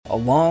A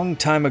long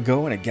time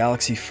ago in a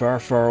galaxy far,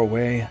 far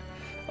away,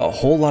 a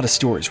whole lot of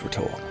stories were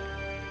told.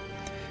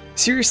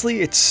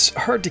 Seriously, it's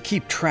hard to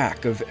keep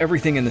track of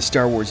everything in the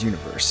Star Wars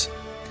universe.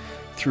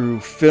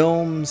 Through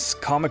films,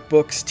 comic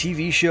books,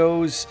 TV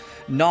shows,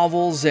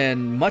 novels,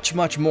 and much,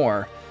 much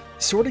more,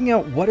 sorting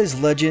out what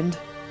is legend,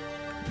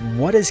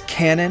 what is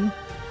canon,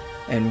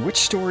 and which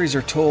stories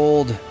are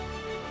told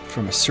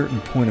from a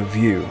certain point of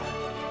view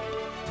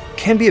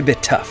can be a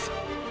bit tough.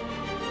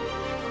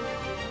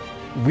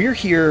 We're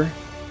here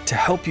to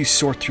help you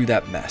sort through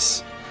that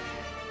mess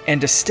and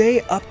to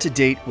stay up to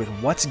date with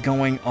what's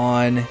going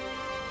on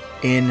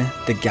in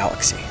the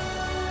galaxy.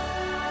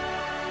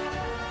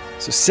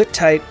 So sit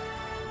tight,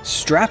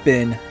 strap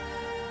in,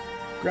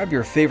 grab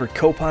your favorite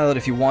co-pilot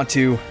if you want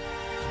to,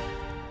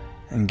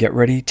 and get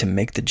ready to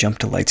make the jump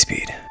to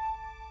lightspeed.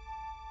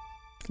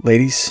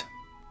 Ladies,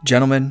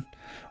 gentlemen,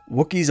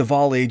 Wookiees of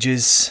all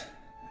ages,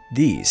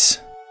 these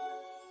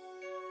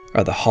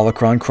are the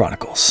Holocron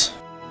Chronicles.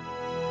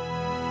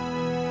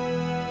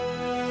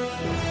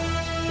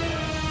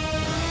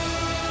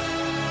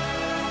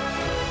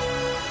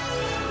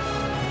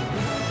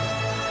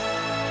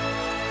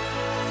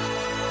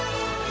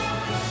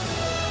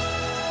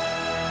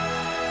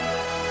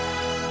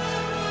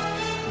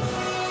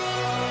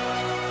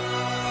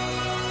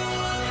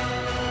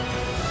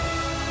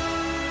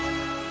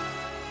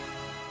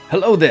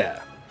 Hello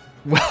there.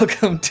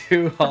 Welcome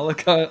to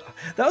Holocron.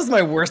 That was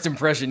my worst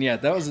impression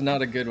yet. That was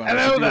not a good one. Hello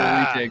I should do there.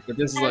 a retake, but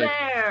this is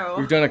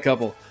we've done a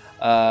couple.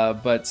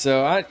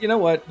 You know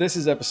what? This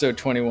is episode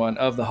 21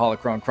 of the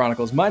Holocron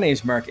Chronicles. My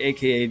name's Mark,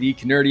 aka the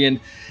Canardian,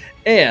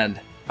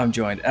 and I'm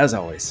joined, as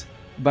always,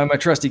 by my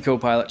trusty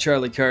co-pilot,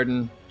 Charlie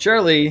Carden.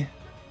 Charlie,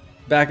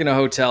 back in a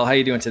hotel. How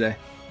you doing today?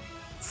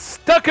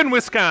 Stuck in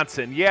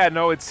Wisconsin. Yeah,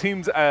 no, it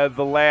seems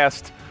the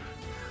last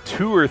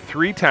 2 or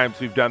 3 times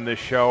we've done this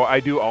show, I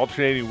do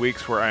alternating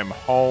weeks where I'm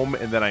home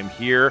and then I'm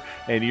here,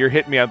 and you're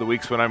hitting me on the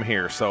weeks when I'm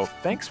here. So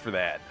thanks for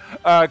that.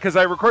 Because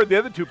I record the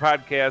other 2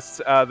 podcasts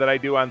that I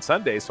do on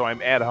Sunday, so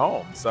I'm at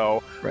home.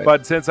 So, Right.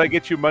 But since I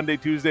get you Monday,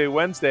 Tuesday,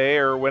 Wednesday,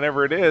 or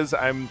whenever it is,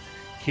 I'm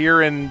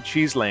here in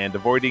Cheeseland,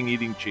 avoiding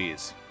eating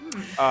cheese.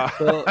 Well,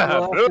 we'll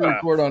have to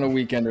record on a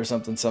weekend or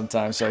something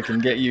sometime so I can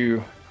get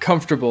you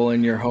comfortable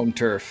in your home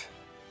turf.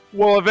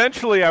 Well,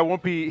 eventually I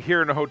won't be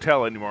here in a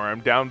hotel anymore.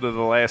 I'm down to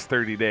the last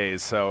 30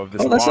 days, so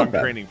this that's long not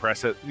bad. training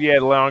process. Yeah,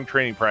 long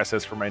training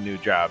process for my new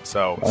job.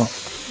 So, Well,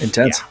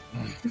 intense.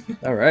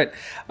 All right.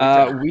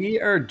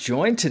 We are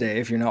joined today,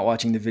 if you're not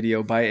watching the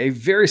video, by a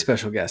very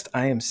special guest.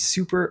 I am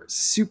super,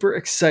 super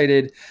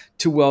excited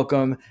to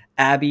welcome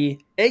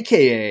Abby,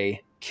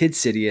 aka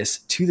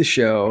KidSidious, to the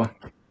show.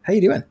 How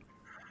you doing?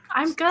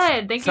 I'm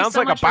good. Thank you sounds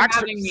so like much a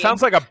boxer. for having me.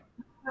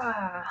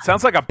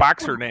 Sounds like a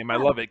boxer name. I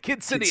love it.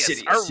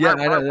 KidSidious. Yeah,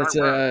 I know. That's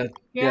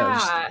Yeah.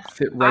 just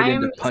fit right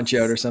into I'm- Punch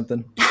Out or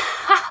something.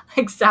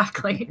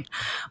 Exactly.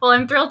 Well,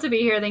 I'm thrilled to be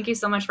here. Thank you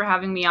so much for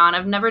having me on.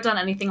 I've never done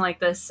anything like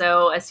this,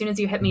 so as soon as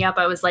you hit me up,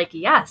 I was like,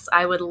 yes,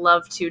 I would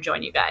love to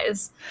join you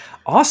guys.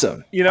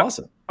 Awesome. You know,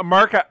 awesome.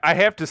 Mark, I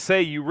have to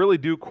say, you really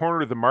do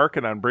corner the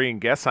market on bringing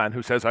guests on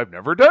who says, I've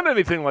never done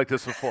anything like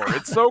this before.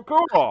 It's so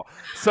cool.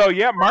 So,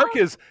 yeah, Mark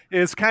is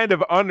kind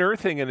of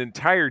unearthing an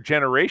entire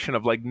generation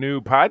of like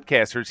new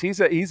podcasters.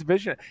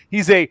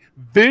 He's a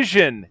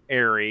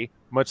visionary,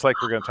 much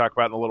like we're going to talk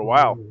about in a little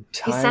while.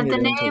 He said the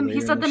name.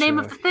 He said the name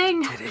of the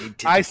thing.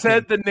 I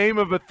said the name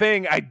of a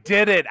thing. I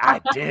did it.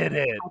 I did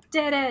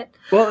it.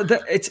 Well,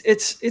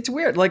 it's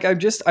weird. Like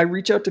I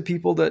reach out to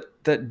people that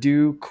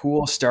do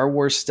cool Star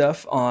Wars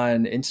stuff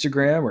on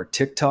Instagram or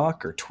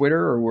TikTok or Twitter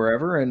or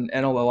wherever, and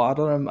a lot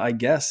of them, I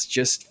guess,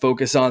 just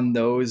focus on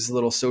those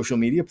little social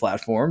media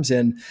platforms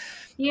and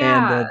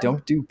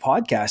don't do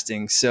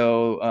podcasting.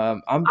 So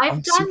I'm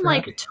done super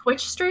like happy.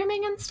 Twitch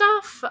streaming and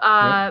stuff,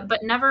 but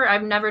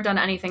I've never done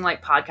anything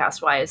like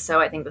podcast wise.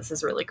 So I think this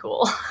is really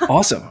cool.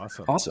 Awesome.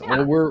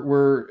 Yeah. Well,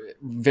 we're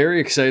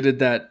very excited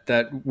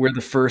that we're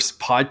the first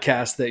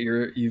podcast that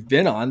you've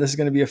been on. This is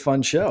going to be a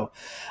fun show.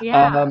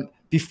 Yeah.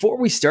 Before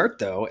we start,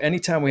 though,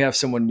 anytime we have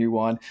someone new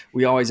on,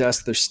 we always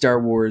ask their Star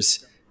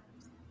Wars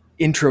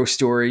intro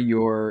story,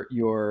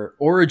 your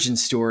origin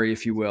story,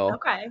 if you will.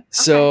 Okay.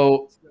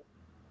 So,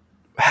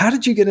 how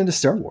did you get into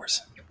Star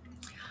Wars?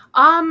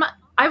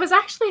 I was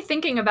actually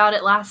thinking about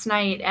it last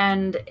night,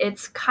 and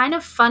it's kind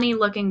of funny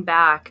looking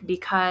back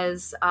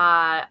because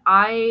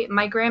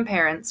my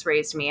grandparents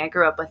raised me. I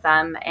grew up with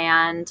them,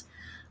 and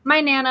my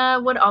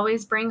Nana would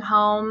always bring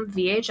home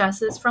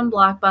VHSs from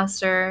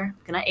Blockbuster. I'm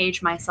gonna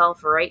age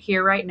myself right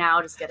here, right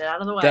now. Just get it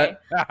out of the way.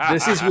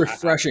 This is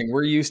refreshing.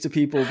 We're used to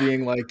people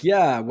being like,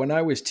 yeah, when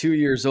I was 2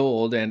 years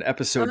old and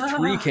episode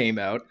 3 came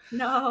out.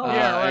 No.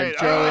 Yeah, right. And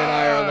Charlie and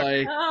I are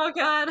like, Oh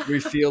God.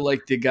 we feel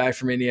like the guy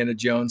from Indiana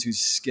Jones whose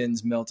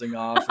skin's melting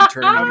off and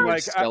turning into a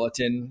like,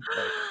 skeleton.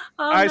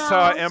 Oh, I no.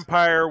 saw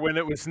Empire when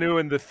it was new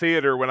in the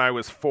theater when I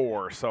was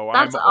 4. So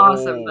That's I'm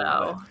awesome, old.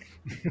 though.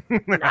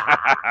 Nah,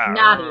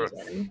 not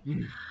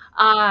even.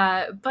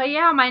 But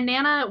yeah, my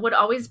Nana would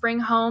always bring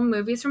home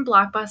movies from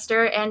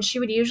Blockbuster, and she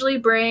would usually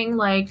bring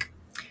like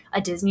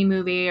a Disney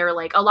movie, or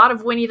like a lot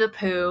of Winnie the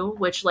Pooh,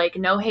 which, like,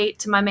 no hate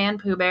to my man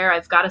Pooh Bear.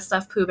 I've got a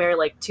stuffed Pooh Bear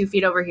like 2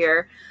 feet over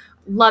here.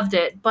 Loved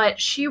it. But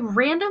she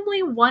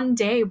randomly one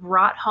day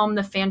brought home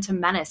The Phantom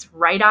Menace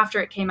right after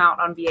it came out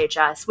on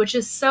VHS, which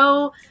is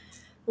so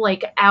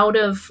like out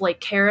of like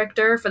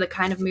character for the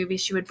kind of movie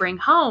she would bring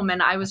home.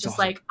 And I was That's just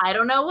awesome. like, I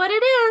don't know what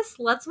it is.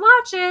 Let's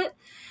watch it.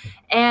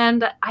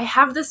 And I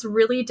have this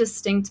really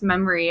distinct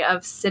memory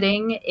of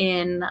sitting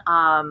in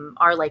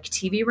our like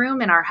TV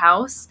room in our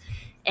house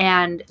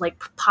and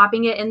like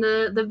popping it in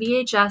the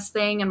VHS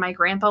thing, and my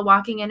grandpa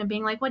walking in and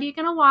being like, "What are you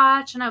going to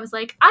watch?" And I was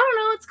like, "I don't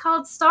know, it's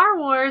called Star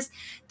Wars.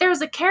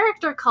 There's a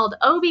character called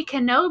Obi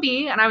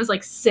Kenobi." And I was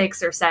like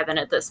 6 or 7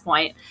 at this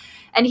point.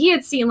 And he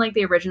had seen like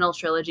the original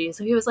trilogy.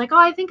 So he was like, "Oh,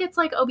 I think it's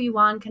like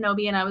Obi-Wan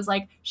Kenobi." And I was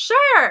like,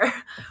 "Sure,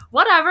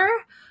 whatever."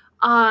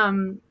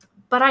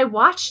 But I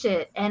watched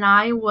it and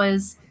I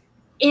was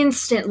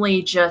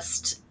instantly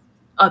just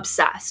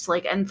obsessed,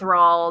 like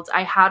enthralled.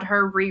 I had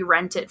her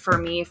re-rent it for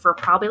me for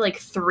probably like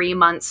 3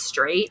 months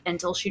straight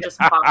until she just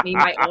bought me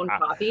my own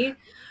copy.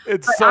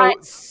 It's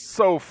But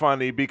so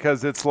funny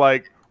because it's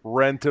like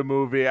rent a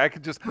movie. I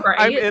could just I'm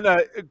right? in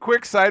a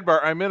quick sidebar.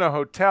 I'm in a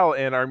hotel,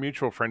 and our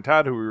mutual friend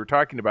Todd, who we were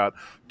talking about,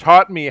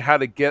 taught me how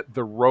to get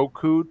the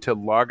Roku to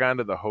log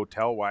onto the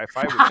hotel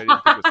Wi-Fi, which I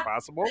didn't think was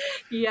possible.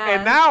 And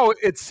Yes. now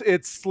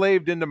it's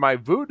slaved into my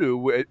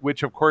Vudu,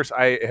 which of course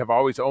I have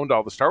always owned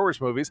all the Star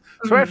Wars movies.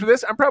 So after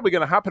this, I'm probably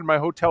going to hop in my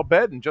hotel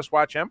bed and just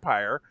watch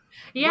Empire.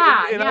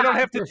 Yeah, And I don't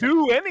have to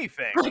do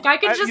anything. Like I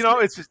could just,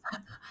 it's just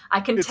I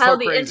can it's tell so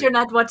the crazy.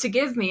 internet what to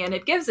give me, and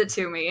it gives it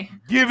to me.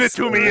 Give it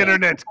to me,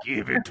 internet.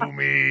 Give it to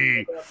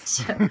me.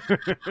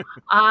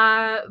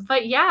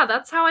 But yeah,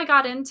 that's how I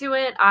got into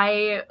it.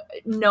 I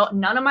know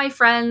none of my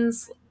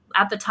friends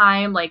at the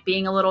time, like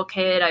being a little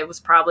kid, I was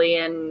probably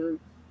in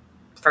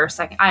first,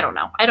 second. I don't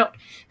know.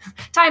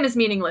 Time is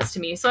meaningless to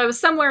me. So I was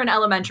somewhere in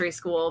elementary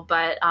school,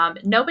 but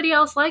nobody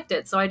else liked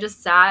it. So I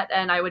just sat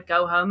and I would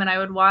go home and I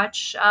would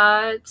watch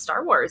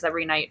Star Wars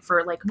every night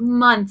for like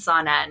months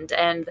on end.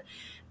 And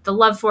the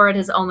love for it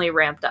has only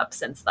ramped up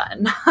since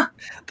then.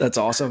 That's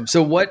awesome.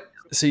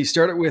 So you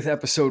started with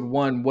episode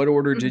 1. What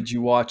order did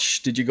you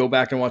watch? Did you go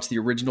back and watch the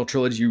original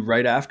trilogy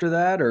right after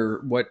that, or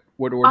what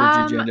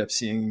order did you end up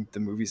seeing the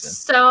movies in?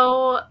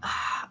 So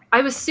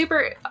I was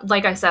super,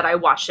 like I said, I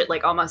watched it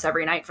like almost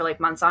every night for like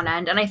months on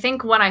end. And I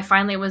think when I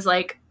finally was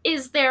like,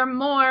 is there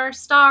more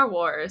Star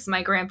Wars?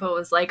 My grandpa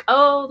was like,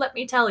 oh, let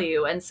me tell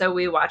you. And so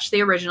we watched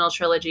the original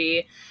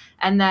trilogy.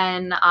 And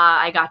then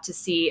I got to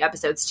see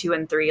episodes 2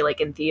 and 3 like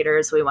in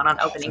theaters. We went on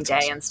opening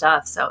day and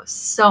stuff.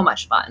 So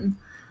much fun.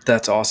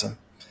 That's awesome.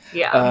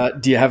 Yeah.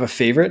 Do you have a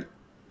favorite?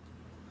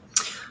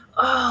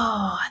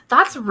 Oh,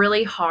 that's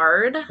really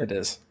hard. It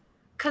is.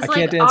 Because I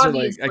can't like, answer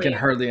obviously, I can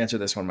hardly answer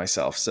this one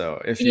myself.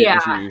 So if you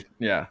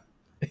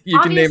you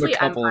can name a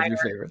couple of your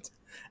favorites.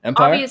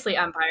 Empire? Obviously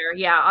Empire.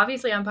 Yeah,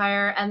 obviously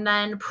Empire. And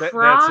then That's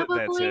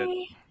probably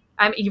it.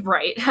 I'm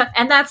right.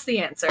 And that's the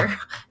answer.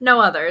 No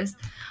others.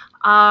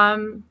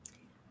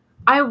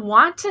 I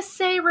want to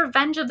say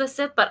Revenge of the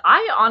Sith, but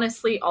I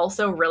honestly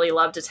also really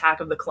loved Attack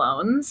of the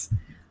Clones.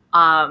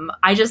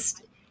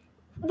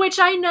 Which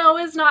I know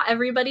is not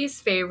everybody's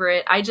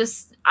favorite.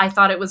 I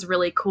thought it was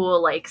really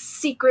cool, like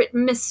secret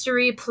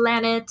mystery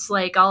planet,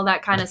 like all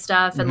that kind of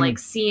stuff. And like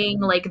seeing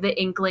like the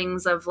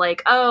inklings of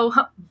like,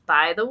 oh,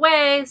 by the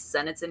way,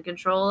 Senate's in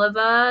control of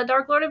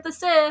Dark Lord of the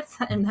Sith.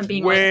 And then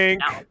being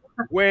wink, like,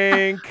 no.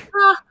 Wink.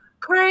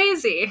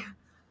 Crazy.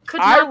 Could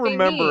not be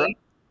me.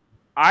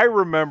 I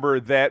remember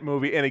that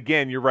movie, and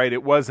again, you're right,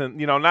 it wasn't,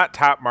 not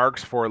top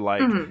marks for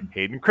like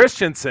Hayden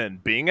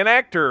Christensen being an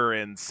actor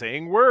and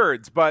saying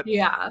words, but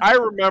yeah. I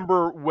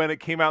remember when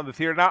it came out in the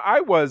theater. Now, I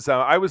was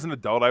an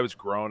adult, I was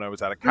grown, I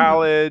was out of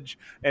college,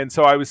 and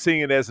so I was seeing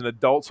it as an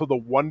adult, so the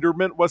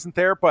wonderment wasn't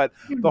there, but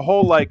the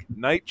whole like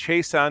night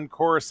chase on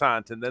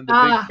Coruscant and then the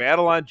big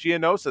battle on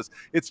Geonosis,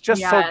 it's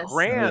just so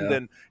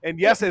grand, and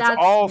yes, it's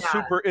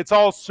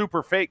all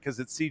super fake because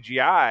it's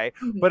CGI,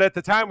 but at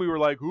the time we were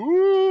like,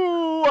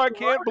 ooh, I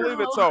can't believe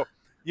it. So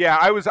yeah,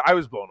 I was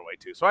blown away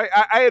too. So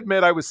I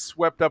admit I was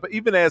swept up.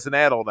 Even as an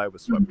adult, I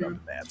was swept up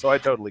in that. So I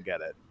totally get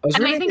it.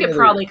 And I think it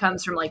probably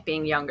comes from like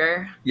being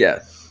younger. Yeah.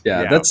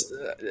 That's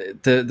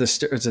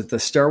the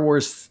Star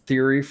Wars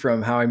theory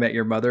from How I Met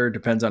Your Mother.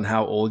 Depends on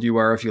how old you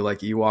are if you like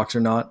Ewoks or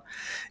not.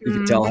 You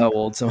can tell how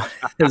old someone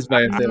is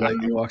by if they like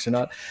Ewoks or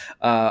not.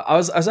 I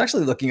was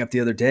actually looking up the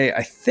other day.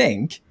 I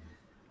think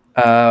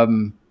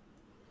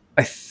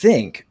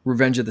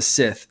Revenge of the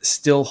Sith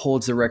still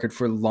holds the record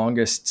for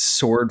longest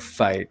sword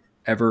fight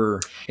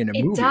ever in a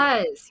movie. It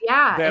does,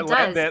 yeah. It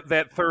does.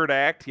 That third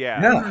act,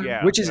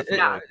 yeah. Which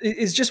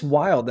is just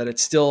wild that it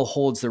still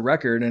holds the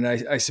record. And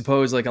I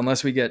suppose like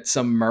unless we get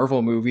some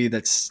Marvel movie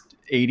that's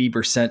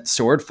 80%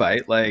 sword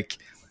fight, like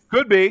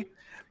could be.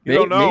 You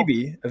don't know.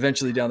 Maybe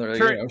eventually down the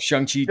road,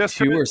 Shang-Chi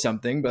 2 or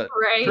something. But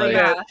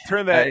right,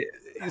 turn that.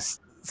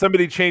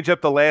 somebody change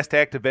up the last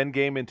act of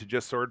Endgame into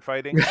just sword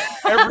fighting.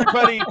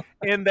 Everybody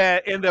in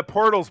the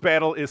Portals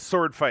battle is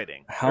sword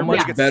fighting. How Everybody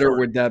much gets better sword.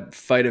 would that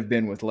fight have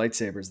been with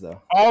lightsabers,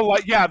 though?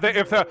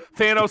 If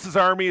Thanos'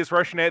 army is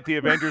rushing at the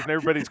Avengers and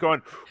everybody's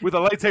going with a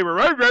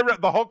lightsaber,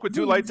 the Hulk with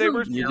two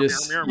lightsabers. You get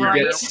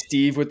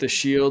Steve with the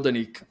shield, and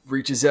he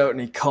reaches out and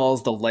he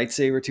calls the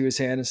lightsaber to his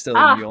hand instead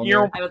of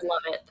Mjolnir. I would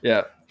love it.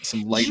 Yeah,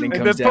 some lightning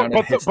comes down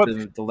and hits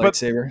the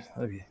lightsaber.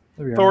 That'd be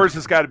Thor's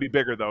has got to be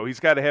bigger though.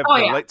 He's got to have the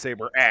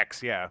lightsaber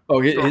axe. Yeah.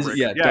 Oh,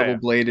 double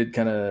bladed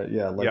kind of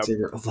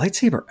lightsaber. Yep.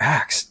 Lightsaber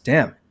axe.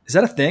 Damn, is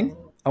that a thing?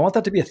 I want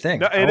that to be a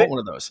thing. I want one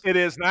of those. It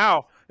is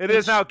now.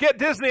 Get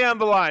Disney on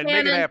the line.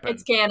 Canon. Make it happen.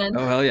 It's canon.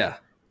 Oh hell yeah!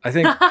 I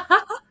think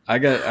I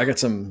got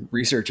some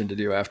researching to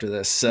do after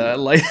this.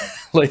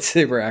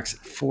 Lightsaber axe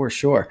for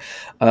sure.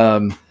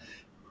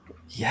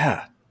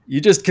 Yeah. You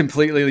just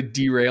completely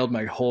derailed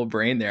my whole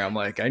brain there. I'm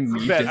like, I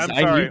need this.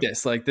 I need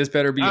this. Like, this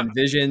better be in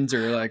Visions,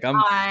 or like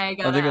I'm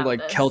thinking of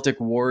like Celtic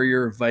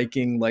warrior,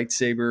 Viking,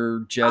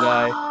 lightsaber,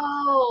 Jedi.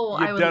 Oh,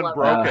 you done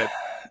broke it.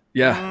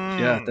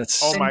 Yeah,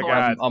 that's. Oh my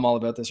god, I'm all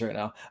about this right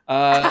now.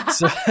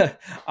 So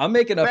I'm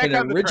making up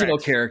an original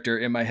character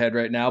in my head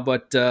right now.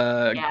 But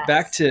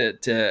back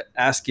to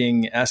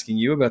asking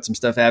you about some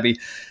stuff, Abby.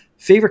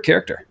 Favorite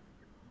character?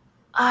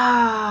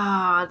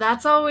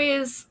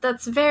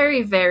 That's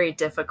very, very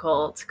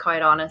difficult,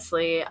 quite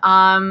honestly.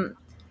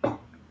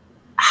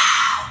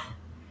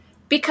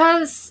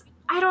 Because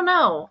I don't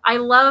know. I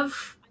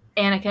love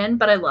Anakin,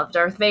 but I love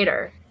Darth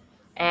Vader.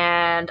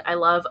 And I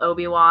love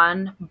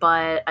Obi-Wan,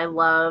 but I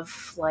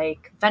love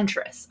like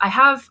Ventress. I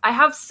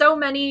have so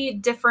many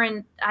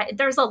different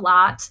there's a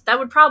lot. That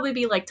would probably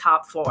be like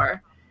top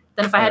 4.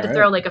 Then if I had to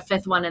throw like a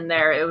 5th one in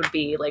there, it would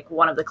be like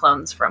one of the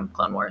clones from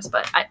Clone Wars.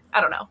 But I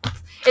don't know.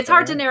 It's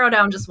hard to narrow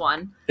down just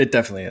one. It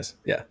definitely is.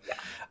 Yeah.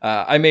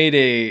 I made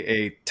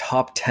a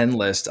top 10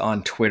 list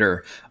on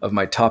Twitter of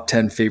my top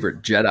 10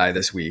 favorite Jedi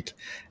this week.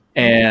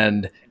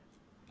 And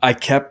I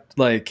kept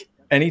like,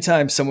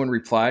 anytime someone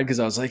replied, because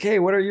I was like, hey,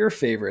 what are your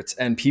favorites?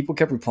 And people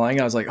kept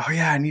replying. I was like, oh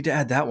yeah, I need to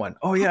add that one.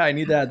 Oh yeah, I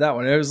need to add that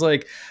one. And it was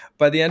like,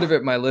 by the end of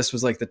it, my list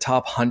was like the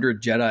top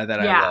 100 Jedi that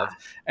I love.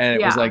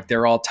 And it was like,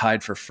 they're all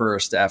tied for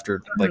first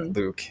after like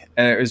Luke.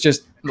 And it was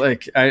just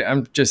like,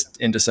 I'm just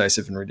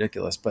indecisive and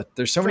ridiculous, but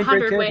there's so many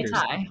great characters.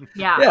 100-way tie.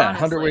 Yeah,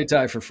 100-way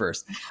tie for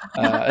first.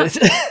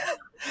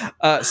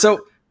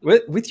 So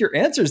with your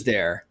answers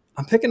there,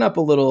 I'm picking up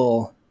a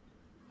little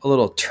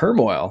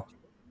turmoil.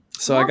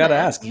 So I got to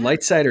ask,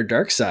 light side or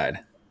dark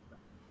side?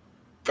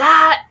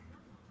 That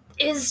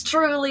is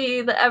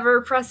truly the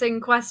ever-pressing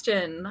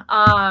question.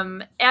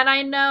 And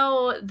I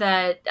know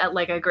that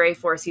like a gray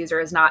Force user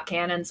is not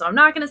canon, so I'm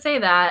not going to say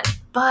that.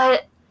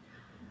 But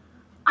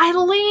I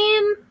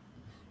lean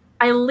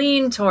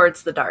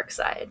towards the dark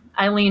side.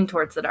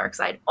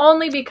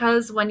 Only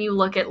because when you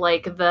look at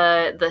like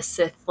the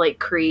Sith like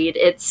creed,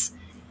 it's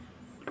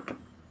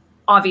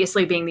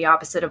obviously being the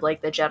opposite of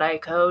like the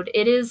Jedi code.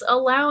 It is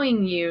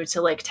allowing you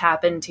to like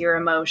tap into your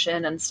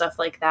emotion and stuff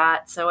like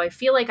that. So I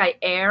feel like I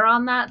err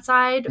on that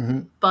side,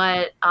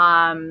 but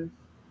I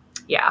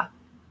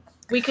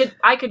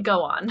could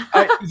go on.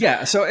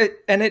 So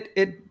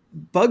it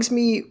bugs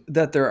me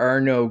that there are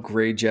no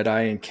gray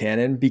Jedi in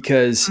canon,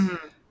 because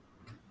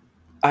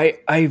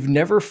I've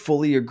never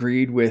fully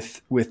agreed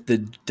with the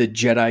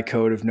Jedi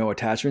code of no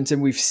attachments,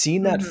 and we've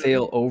seen that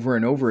fail over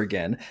and over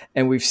again.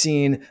 And we've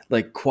seen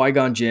like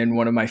Qui-Gon Jinn,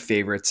 one of my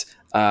favorites,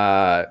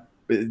 that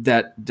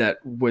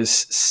was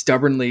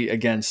stubbornly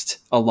against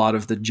a lot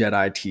of the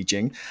Jedi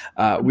teaching.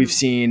 We've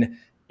seen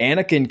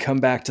Anakin come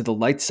back to the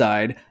light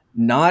side,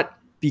 not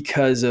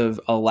because of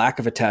a lack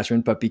of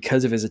attachment, but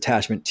because of his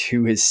attachment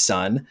to his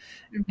son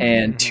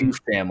and to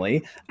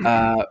family.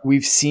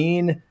 We've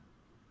seen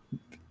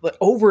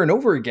over and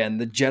over again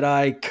the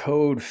Jedi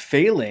code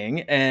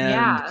failing,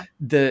 and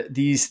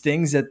these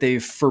things that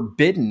they've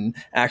forbidden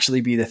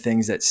actually be the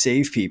things that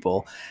save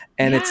people.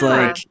 And it's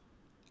like,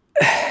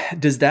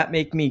 does that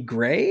make me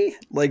gray?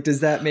 Like, does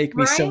that make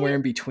me somewhere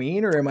in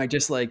between, or am I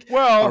just like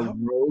a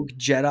rogue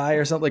Jedi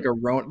or something, like a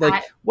Ronin?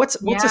 Like, what's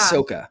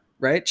Ahsoka?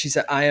 Right? She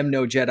said, I am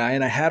no Jedi.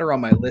 And I had her on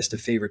my list of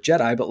favorite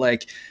Jedi, but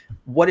like,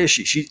 what is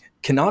she? She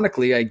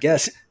canonically, I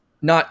guess,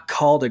 not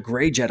called a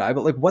gray Jedi,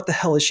 but like, what the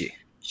hell is she?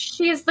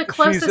 She is the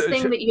closest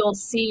thing that you'll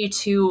see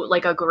to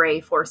like a gray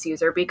Force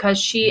user, because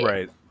she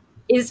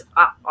is,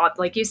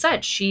 like you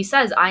said, she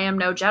says, I am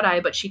no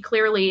Jedi, but she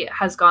clearly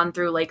has gone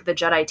through like the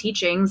Jedi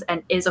teachings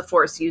and is a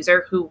Force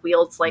user who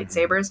wields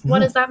lightsabers. What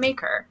does that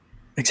make her?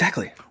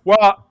 Exactly.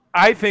 Well,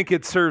 I think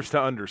it serves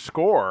to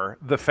underscore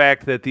the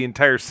fact that the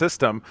entire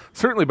system,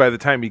 certainly by the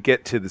time you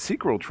get to the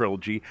sequel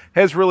trilogy,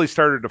 has really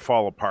started to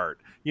fall apart.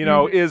 You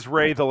know, is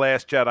Rey the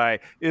last Jedi?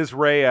 Is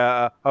Rey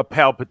a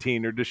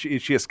Palpatine, or is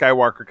she a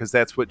Skywalker because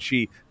that's what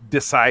she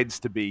decides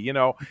to be? You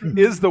know,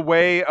 is the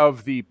way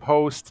of the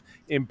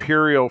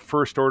post-Imperial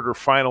First Order,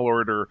 Final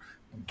Order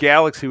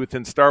galaxy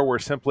within Star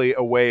Wars simply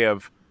a way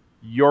of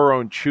your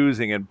own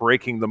choosing and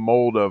breaking the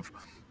mold of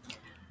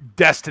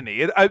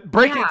destiny.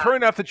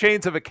 Throwing off the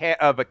chains of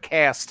a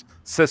caste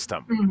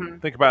system. Mm-hmm.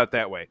 Think about it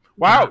that way.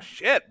 Wow,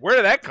 shit! Where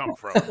did that come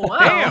from? Whoa.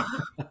 Damn.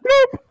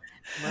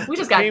 We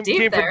just got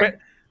deep there.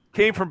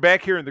 Came from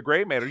back here in the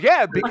gray matter.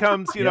 Yeah, it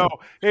becomes,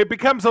 it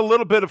becomes a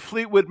little bit of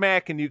Fleetwood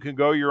Mac, and you can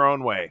go your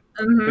own way.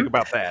 Mm-hmm. Think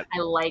about that. I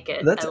like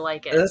it.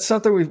 That's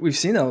something we've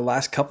seen in the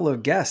last couple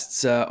of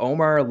guests.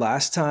 Omar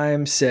last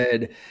time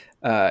said,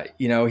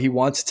 he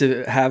wants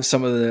to have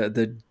some of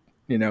the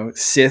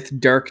Sith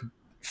dark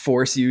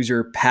Force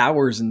user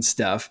powers and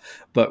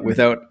stuff, but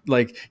without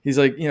he's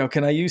like,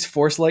 can I use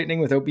Force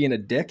lightning without being a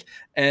dick?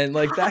 And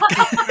like that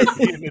guy,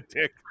 being a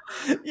dick.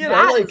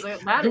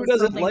 Who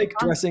doesn't like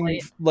dressing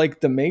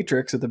like the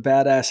Matrix with a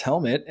badass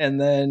helmet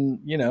and then,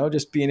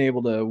 just being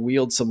able to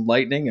wield some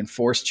lightning and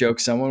force choke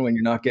someone when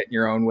you're not getting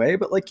your own way.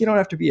 But you don't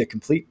have to be a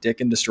complete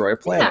dick and destroy a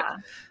planet.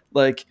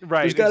 Yeah.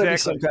 There's got to be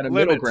some kind of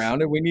middle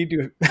ground, and we need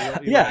to,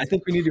 I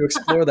think we need to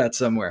explore that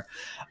somewhere.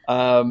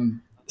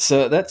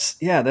 So that's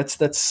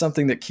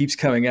something that keeps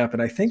coming up.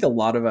 And I think a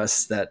lot of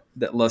us that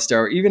love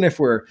Star Wars, even if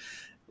we're,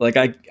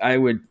 I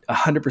would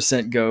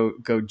 100% go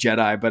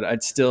Jedi, but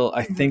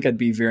I think I'd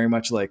be very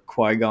much like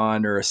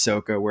Qui-Gon or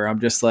Ahsoka, where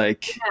I'm just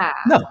like,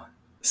 no,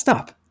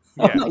 stop.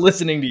 I'm not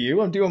listening to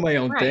you. I'm doing my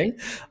own thing.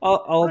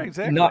 I'll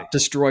not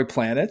destroy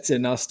planets,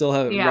 and I'll still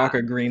rock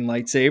a green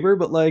lightsaber,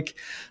 but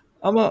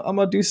I'm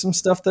gonna do some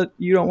stuff that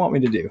you don't want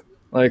me to do.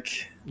 I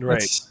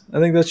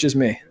think that's just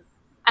me.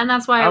 And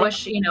that's why I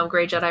wish,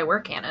 Grey Jedi were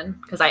canon,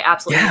 because I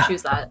absolutely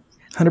choose that.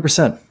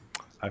 100%.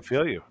 I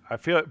feel you.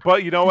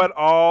 But you know what?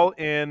 All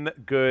in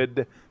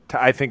good.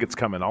 I think it's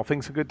coming. All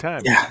things in good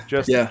time. Yeah.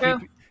 Just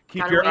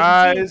keep your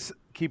eyes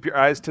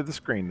to the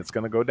screen. It's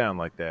going to go down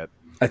like that.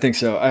 I think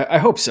so. I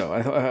hope so.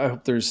 I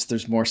hope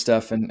there's more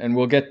stuff, and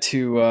we'll get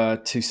to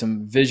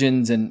some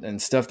visions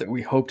and stuff that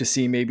we hope to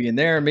see maybe in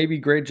there. Maybe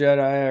Grey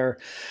Jedi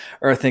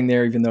or a thing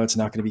there, even though it's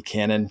not going to be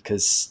canon,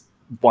 because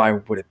why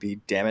would it be?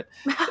 Damn it.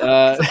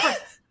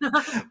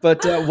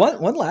 But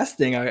one last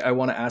thing I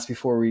want to ask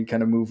before we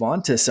kind of move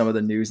on to some of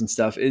the news and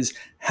stuff is,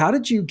 how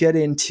did you get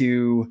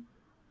into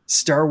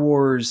Star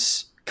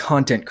Wars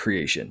content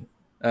creation?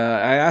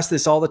 I ask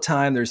this all the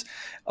time. There's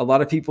a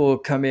lot of people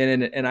come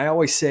in, and I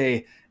always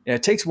say,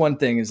 it takes one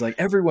thing, is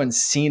everyone's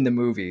seen the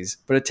movies,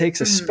 but it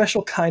takes a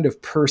special kind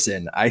of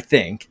person, I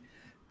think,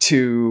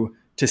 to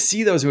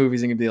see those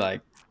movies and be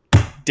like,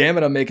 damn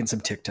it, I'm making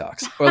some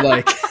TikToks, or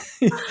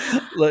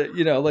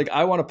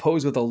I want to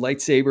pose with a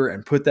lightsaber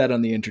and put that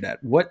on the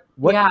internet. What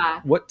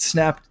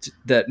snapped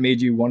that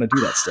made you want to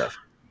do that stuff?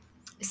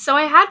 So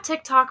I had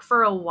TikTok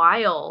for a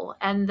while,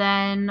 and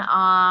then,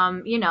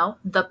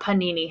 the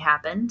panini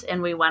happened,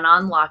 and we went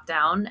on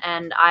lockdown,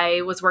 and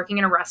I was working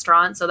in a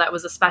restaurant, so that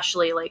was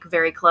especially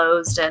very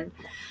closed, and,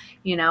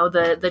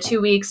 the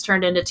 2 weeks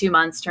turned into 2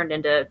 months, turned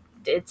into,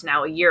 it's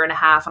now a year and a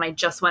half, and I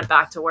just went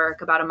back to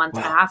work about a month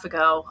and a half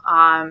ago.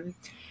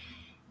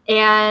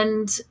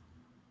 And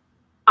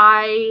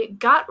I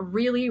got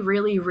really,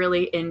 really,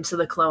 really into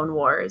the Clone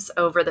Wars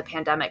over the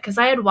pandemic, because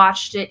I had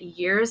watched it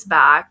years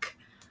back.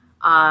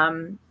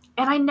 And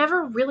I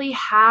never really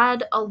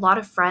had a lot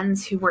of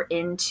friends who were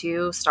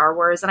into Star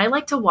Wars, and I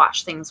like to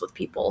watch things with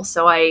people.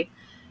 So I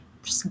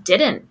just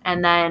didn't.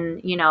 And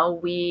then,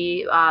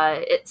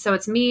 so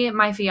it's me,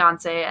 my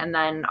fiance, and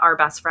then our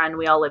best friend.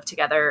 We all live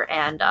together,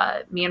 and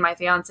me and my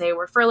fiance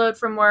were furloughed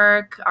from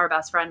work. Our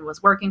best friend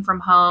was working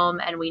from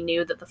home, and we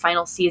knew that the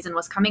final season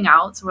was coming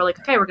out. So we're like,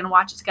 okay, we're going to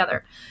watch it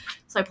together.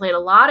 So I played a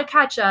lot of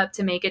catch up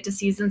to make it to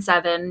season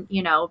 7,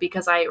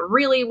 because I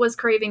really was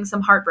craving some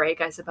heartbreak,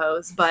 I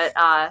suppose. But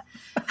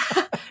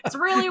it's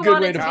really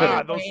wanted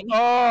to be.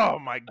 Oh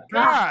my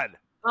God.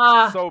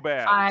 So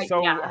bad.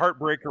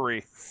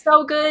 Heartbreakery.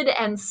 So good,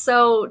 and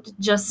so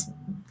just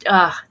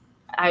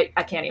I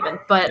can't even.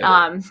 But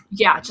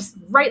just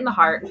right in the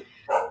heart.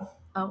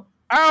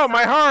 Oh,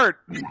 my heart.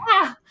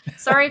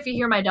 Sorry if you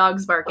hear my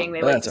dogs barking.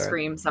 They like to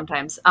scream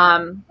sometimes.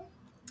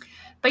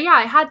 But yeah,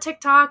 I had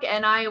TikTok,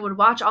 and I would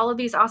watch all of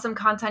these awesome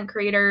content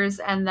creators,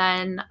 and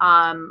then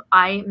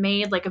I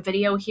made a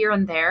video here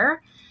and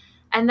there.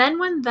 And then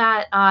when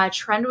that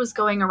trend was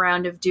going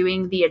around of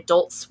doing the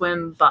Adult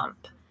Swim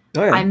bump,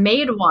 I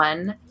made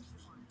one,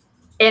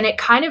 and it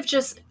kind of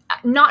just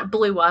not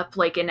blew up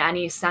in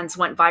any sense,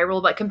 went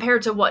viral, but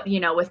compared to what,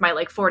 with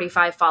my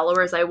 45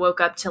 followers, I woke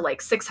up to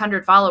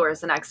 600 followers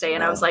the next day.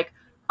 And I was like,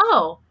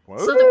 oh,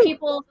 so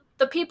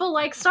the people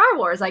like Star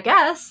Wars, I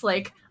guess.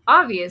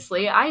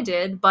 Obviously I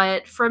did.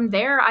 But from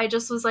there, I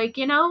just was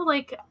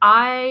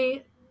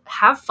I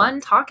have fun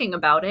talking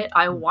about it.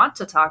 I want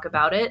to talk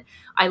about it.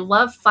 I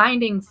love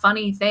finding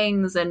funny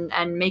things and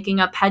making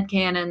up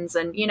headcanons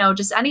and,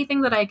 just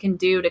anything that I can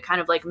do to kind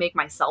of make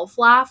myself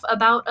laugh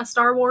about a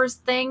Star Wars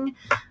thing.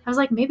 I was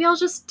like, maybe I'll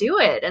just do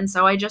it. And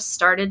so I just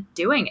started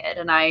doing it.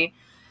 And I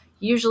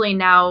usually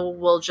now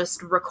will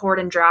just record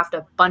and draft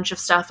a bunch of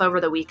stuff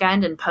over the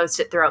weekend and post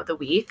it throughout the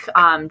week,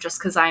 just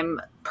because I'm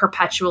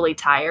perpetually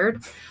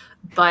tired.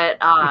 But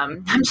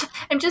I'm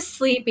just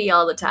sleepy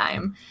all the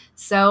time.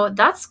 So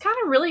that's kind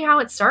of really how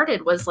it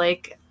started, was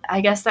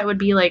I guess that would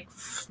be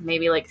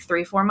maybe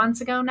 3-4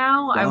 months ago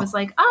now. Wow. I was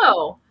like,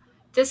 oh,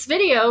 this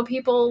video,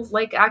 people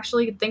like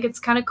actually think it's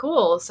kind of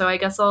cool. So I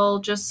guess I'll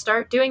just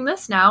start doing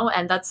this now.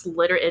 And that's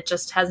literally, it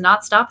just has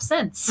not stopped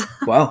since.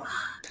 Wow.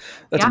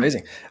 That's Yeah.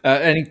 amazing.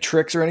 Any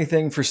tricks or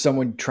anything for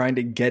someone trying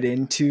to get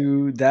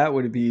into that?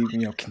 Would it be,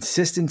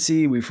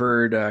 consistency? We've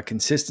heard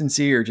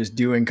consistency, or just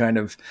doing kind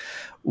of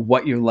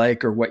what you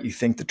like or what you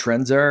think the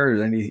trends are.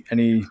 Or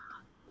any?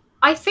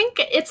 I think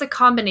it's a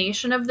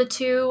combination of the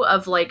two,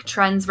 of like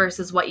trends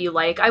versus what you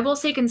like. I will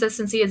say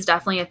consistency is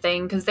definitely a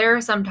thing, because there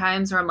are some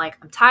times where I'm like,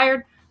 I'm tired,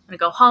 I'm going to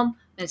go home,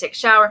 I'm going to take a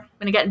shower, I'm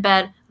going to get in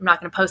bed, I'm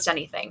not going to post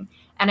anything.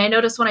 And I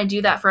notice when I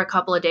do that for a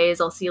couple of days,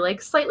 I'll see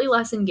like slightly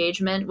less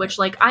engagement, which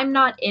like I'm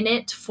not in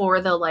it for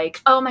the like,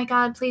 oh my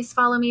God, please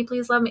follow me,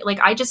 please love me. Like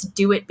I just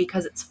do it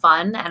because it's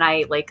fun and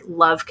I like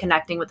love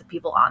connecting with the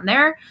people on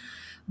there.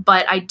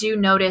 But I do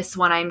notice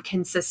when I'm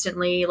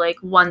consistently like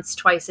once,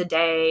 twice a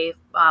day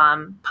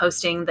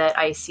posting, that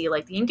I see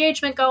like the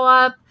engagement go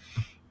up.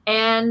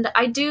 And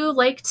I do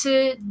like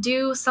to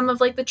do some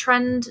of like the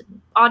trend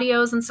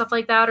audios and stuff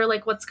like that, or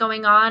like what's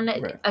going on.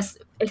 Right.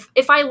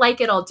 If I like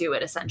it, I'll do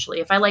it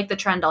essentially. If I like the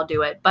trend, I'll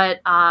do it.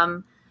 But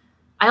I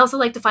also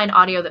like to find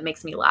audio that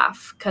makes me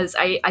laugh, because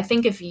I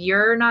think if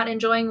you're not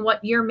enjoying what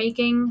you're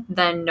making,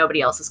 then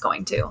nobody else is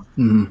going to.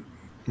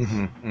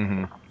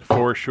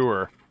 For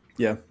sure.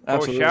 Yeah,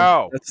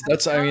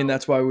 absolutely.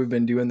 That's why we've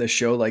been doing this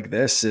show like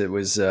this. It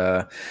was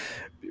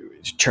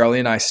Charlie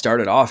and I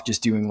started off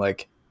just doing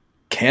like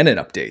canon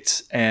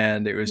updates,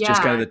 and it was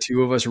just kind of the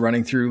two of us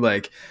running through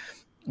like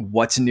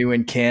what's new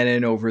in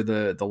canon over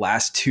the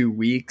last 2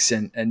 weeks,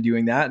 and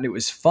doing that, and it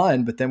was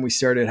fun. But then we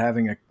started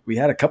we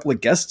had a couple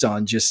of guests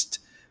on just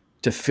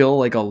to fill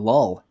like a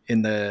lull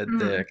in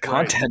the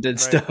content and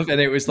stuff,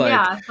 and it was like,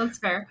 yeah, that's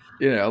fair.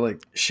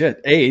 Like shit.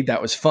 A,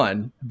 that was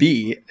fun.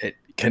 B, it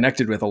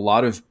connected with a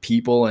lot of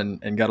people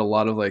and got a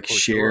lot of like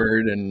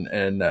shared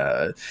and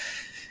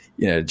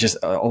just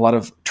a lot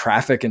of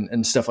traffic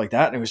and stuff like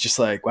that. And it was just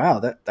like, wow,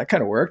 that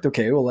kind of worked.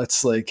 Okay, well,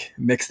 let's like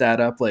mix that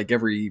up. Like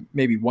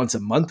maybe once a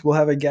month we'll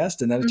have a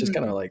guest. And then it just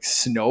kind of like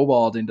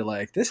snowballed into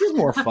like, this is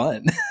more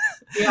fun.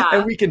 Yeah.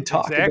 And we can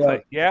talk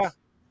about,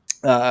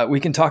 we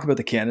can talk about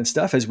the canon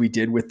stuff, as we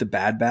did with the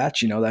Bad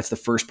Batch. That's the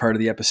first part of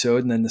the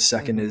episode. And then the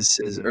second is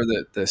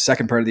the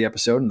second part of the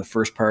episode. And the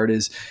first part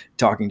is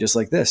talking just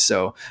like this.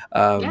 So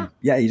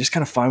you just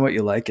kind of find what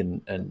you like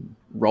and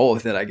roll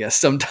with it, I guess.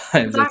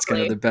 Sometimes that's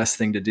kind of the best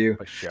thing to do.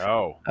 A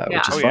show.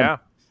 Which is fun.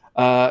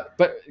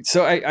 But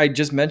so I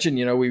just mentioned,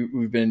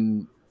 we've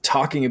been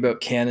talking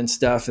about canon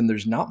stuff, and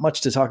there's not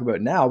much to talk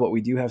about now, but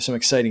we do have some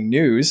exciting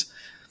news.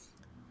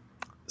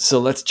 So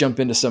let's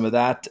jump into some of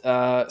that.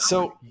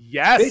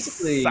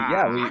 Basically,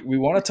 we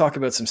want to talk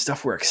about some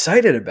stuff we're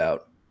excited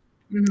about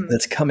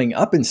that's coming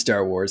up in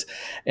Star Wars.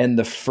 And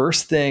the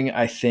first thing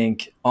I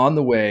think on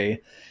the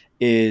way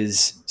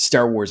is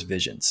Star Wars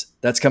Visions.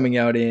 That's coming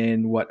out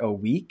in a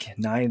week,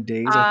 9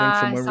 days,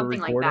 I think, from when we're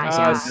recording. Like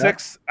that,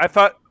 6. I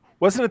thought,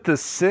 wasn't it the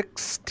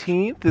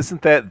 16th?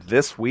 Isn't that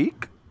this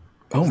week?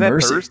 Oh, is that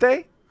mercy.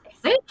 Thursday?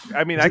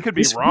 I mean, I could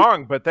be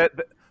wrong, but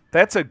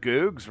that's a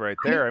Googs right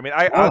there. I mean,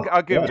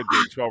 I'll give it a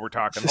Googs while we're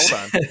talking.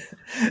 Hold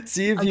on.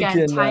 See if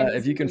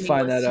you can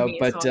find that out.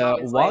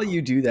 But while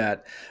you do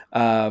that,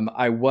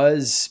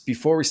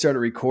 before we started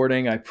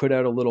recording, I put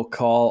out a little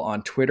call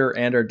on Twitter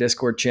and our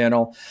Discord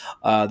channel.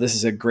 This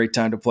is a great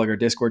time to plug our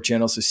Discord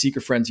channel. So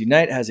Secret Friends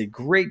Unite has a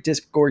great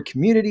Discord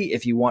community.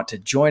 If you want to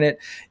join it,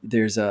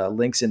 there's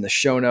links in the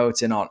show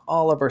notes and on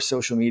all of our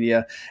social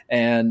media.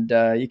 And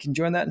you can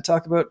join that and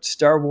talk about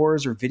Star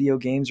Wars or video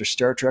games or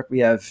Star Trek. We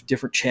have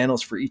different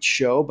channels for each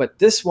show, but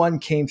this one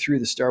came through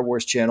the Star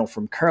Wars channel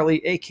from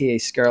Carly, aka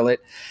Scarlett,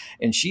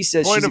 and she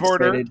says she's excited.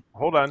 Order.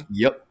 Hold on.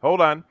 Yep.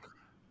 Hold on.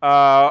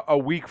 A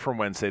week from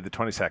Wednesday, the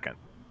 22nd.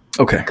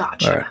 Okay.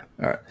 Gotcha.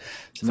 All right.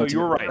 So you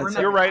were right.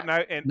 You're right.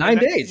 And 9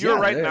 days. You're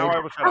right. Now I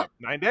will shut up.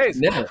 9 days.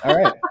 Yeah. All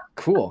right.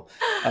 Cool.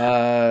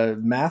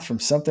 Math from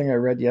something I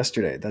read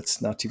yesterday.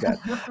 That's not too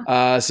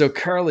bad. So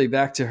Carly,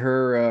 back to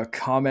her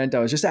comment. I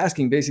was just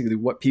asking basically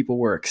what people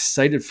were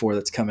excited for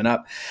that's coming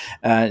up.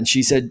 And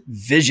she said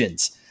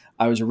Visions.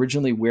 I was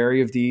originally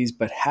wary of these,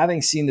 but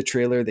having seen the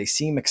trailer, they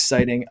seem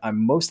exciting.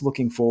 I'm most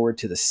looking forward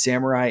to the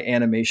samurai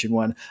animation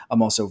one.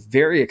 I'm also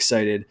very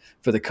excited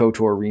for the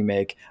KOTOR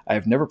remake. I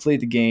have never played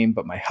the game,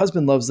 but my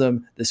husband loves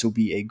them. This will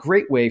be a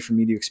great way for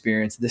me to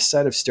experience this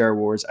side of Star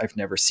Wars I've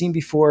never seen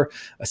before,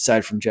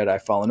 aside from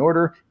Jedi Fallen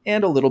Order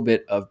and a little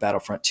bit of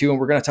Battlefront 2. And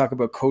we're going to talk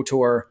about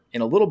KOTOR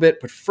in a little bit,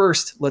 but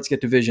first, let's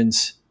get to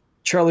Visions.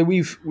 Charlie,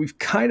 we've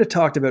kind of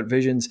talked about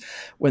Visions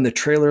when the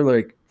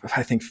trailer,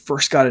 I think,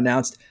 first got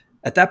announced.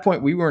 At that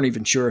point, we weren't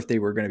even sure if they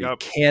were going to be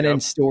canon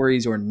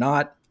stories or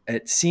not.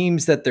 It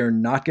seems that they're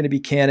not going to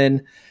be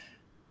canon.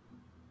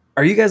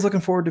 Are you guys looking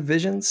forward to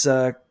Visions?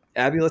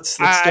 Abby, let's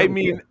start with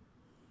you.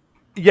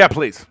 Yeah,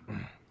 please.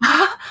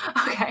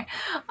 Okay.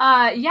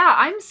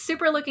 I'm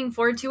super looking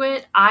forward to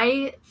it.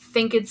 I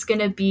think it's going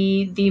to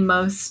be the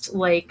most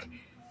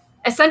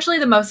essentially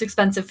the most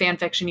expensive fan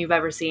fiction you've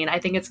ever seen. I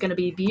think it's going to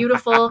be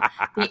beautiful.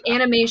 The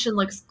animation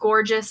looks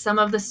gorgeous. Some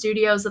of the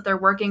studios that they're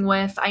working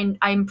with,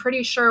 I'm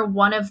pretty sure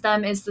one of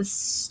them is the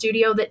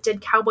studio that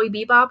did Cowboy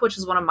Bebop, which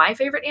is one of my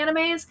favorite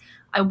animes.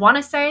 I want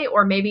to say,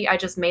 or maybe I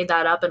just made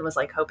that up and was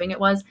like hoping it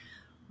was.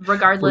 We're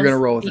Regardless, gonna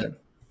roll with it.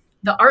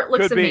 the art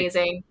looks Could be.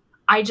 amazing.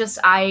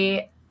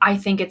 I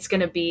think it's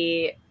going to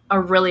be a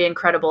really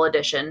incredible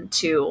addition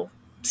to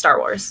Star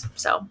Wars.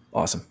 So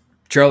Awesome.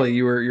 Charlie,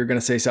 you're gonna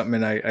say something,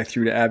 and I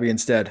threw to Abby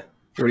instead.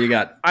 What do you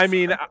got? I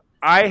mean,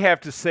 I have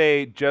to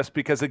say, just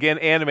because, again,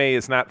 anime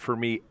is not for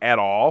me at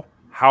all.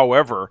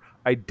 However,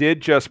 I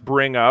did just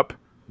bring up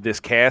this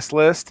cast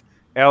list: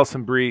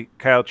 Alison Brie,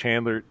 Kyle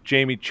Chandler,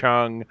 Jamie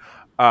Chung.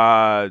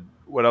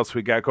 What else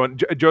we got going?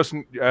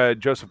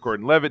 Joseph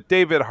Gordon-Levitt,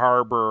 David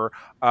Harbour.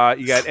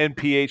 You got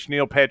NPH,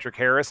 Neil Patrick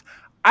Harris.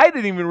 I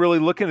didn't even really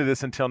look into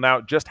this until now,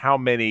 just how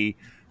many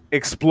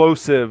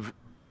explosive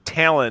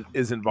talent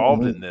is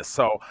involved in this.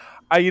 So,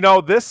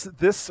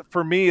 this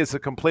for me is a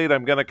complete.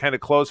 I'm going to kind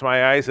of close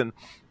my eyes and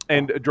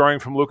drawing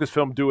from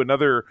Lucasfilm, do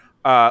another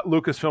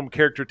Lucasfilm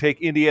character,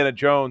 take Indiana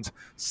Jones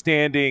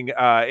standing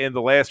in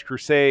The Last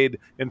Crusade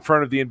in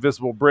front of the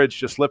invisible bridge,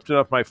 just lifting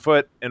up my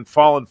foot and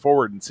falling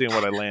forward and seeing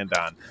what I land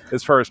on.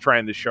 As far as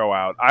trying the show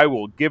out, I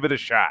will give it a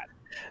shot.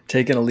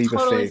 Taking a leap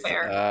Totally of faith.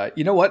 fair.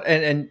 You know what?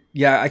 And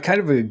yeah, I kind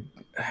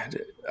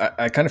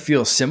of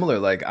feel similar.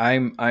 Like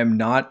I'm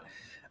not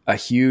a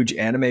huge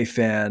anime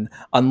fan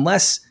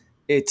unless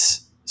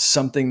it's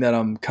something that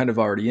I'm kind of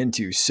already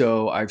into.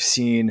 So I've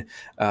seen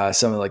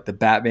some of like the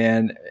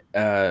Batman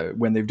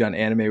when they've done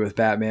anime with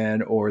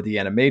Batman, or the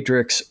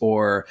Animatrix,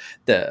 or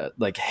the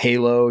like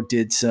Halo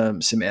did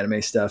some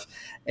anime stuff,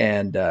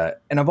 and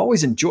I've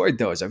always enjoyed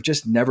those. I've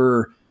just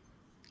never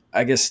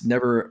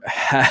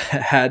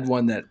had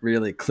one that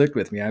really clicked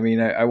with me. I mean,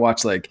 I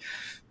watched, like,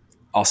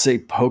 I'll say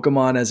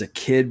Pokemon as a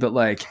kid, but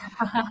like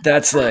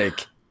that's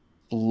like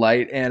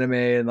light anime,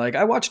 and like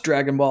I watched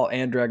Dragon Ball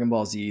and Dragon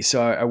Ball Z, so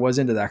I was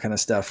into that kind of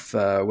stuff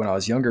when I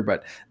was younger.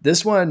 But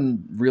this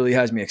one really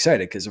has me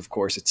excited because, of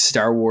course, it's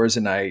Star Wars,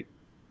 and I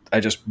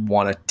just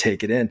want to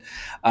take it in.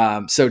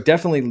 So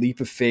definitely leap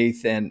of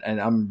faith, and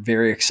I'm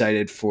very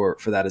excited for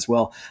that as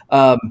well.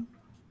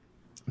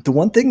 The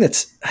one thing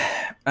that's,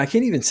 I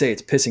can't even say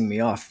it's pissing me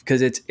off,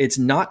 because it's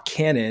not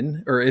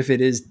canon, or if it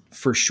is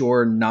for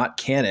sure not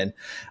canon,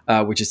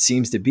 which it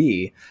seems to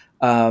be.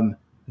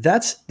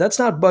 That's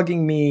not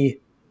bugging me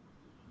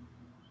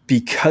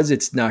because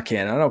it's not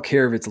canon. I don't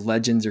care if it's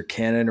Legends or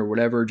canon or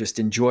whatever. Just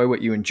enjoy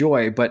what you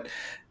enjoy. But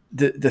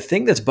the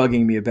thing that's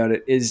bugging me about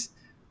it is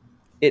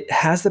it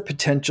has the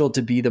potential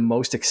to be the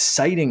most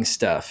exciting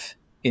stuff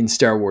in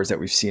Star Wars that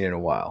we've seen in a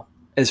while,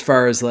 as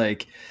far as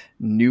like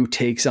new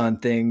takes on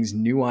things,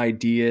 new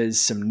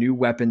ideas, some new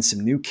weapons,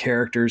 some new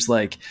characters.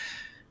 Like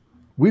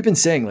we've been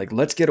saying, like,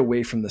 let's get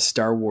away from the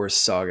Star Wars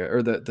saga,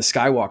 or the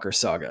Skywalker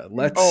saga.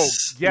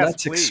 Let's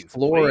please,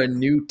 explore please. a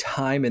new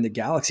time in the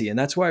galaxy. And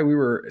that's why we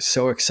were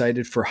so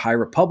excited for High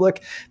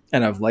Republic.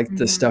 And I've liked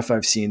the stuff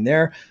I've seen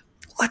there.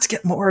 Let's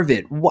get more of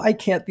it. Why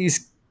can't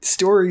these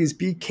stories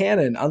be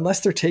canon unless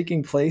they're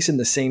taking place in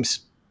the same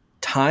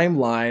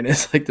timeline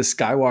as like the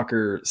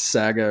Skywalker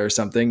saga or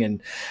something?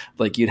 And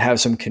like you'd have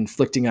some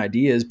conflicting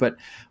ideas, but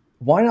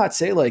why not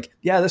say, like,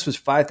 yeah, this was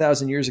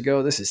 5,000 years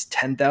ago. This is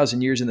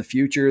 10,000 years in the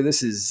future.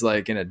 This is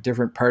like in a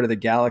different part of the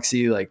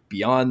galaxy, like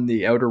beyond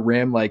the outer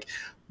rim. Like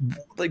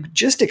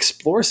just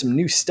explore some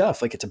new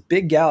stuff. Like it's a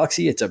big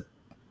galaxy. It's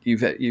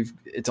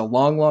a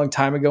long, long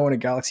time ago in a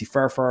galaxy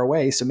far, far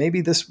away. So maybe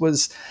this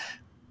was,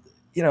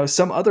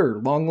 some other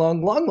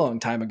long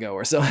time ago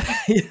or so.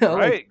 Right.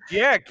 Like,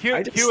 yeah. Cue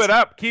it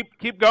up.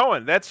 Keep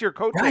going. That's your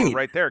code word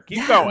right there.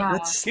 Keep going.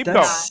 Keep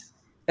going.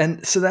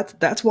 And so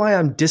that's why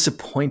I'm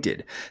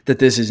disappointed that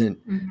this isn't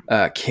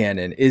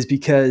canon, is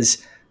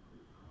because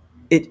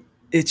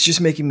it's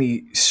just making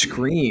me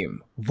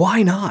scream.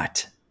 Why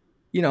not?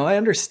 I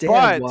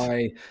understand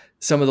why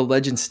some of the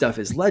Legends stuff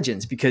is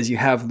Legends, because you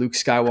have Luke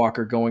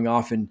Skywalker going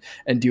off and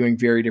doing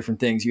very different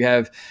things. You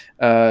have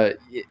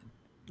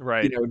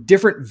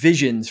different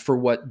visions for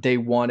what they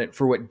wanted,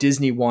 for what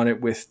Disney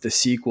wanted with the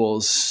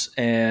sequels,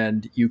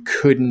 and you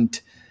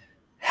couldn't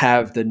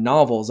have the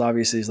novels.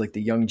 Obviously, is like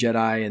the Young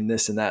Jedi and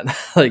this and that.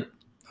 Like,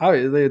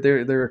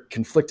 they're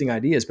conflicting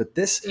ideas, but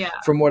this,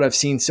 from what I've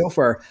seen so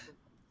far,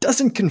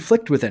 doesn't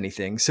conflict with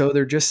anything. So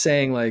they're just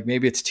saying, like,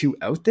 maybe it's too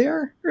out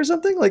there or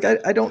something. Like,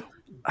 I don't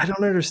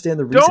understand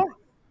the reason.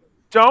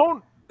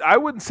 I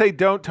wouldn't say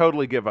don't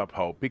totally give up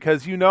hope,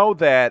 because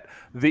that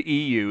the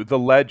EU, the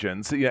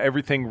Legends,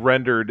 everything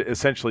rendered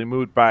essentially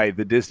moot by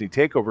the Disney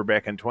takeover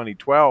back in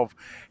 2012,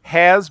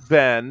 has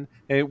been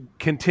and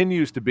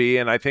continues to be,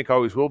 and I think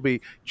always will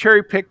be,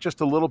 cherry-picked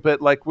just a little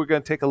bit. Like, we're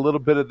going to take a little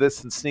bit of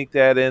this and sneak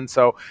that in.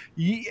 So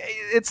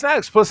it's not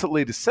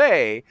explicitly to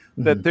say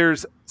that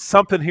there's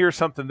something here,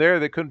 something there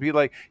that couldn't be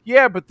like,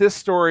 yeah, but this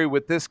story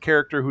with this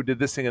character who did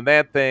this thing and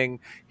that thing,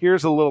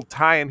 here's a little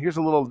tie-in, here's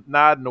a little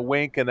nod and a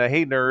wink and a,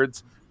 hey,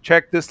 nerds,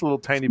 check this little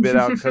tiny bit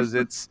out because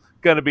it's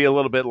going to be a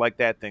little bit like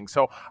that thing.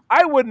 So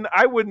I wouldn't,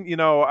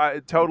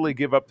 totally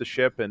give up the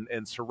ship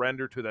and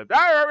surrender to the,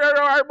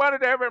 I wanted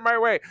to have it my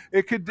way.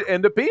 It could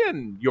end up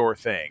being your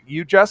thing.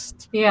 You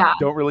just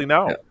don't really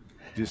know. Yeah.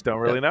 Just don't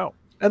really know.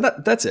 And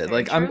that's it.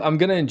 Like, I'm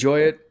going to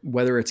enjoy it,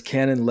 whether it's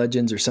canon,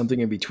 legends, or something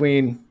in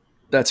between.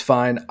 That's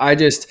fine. I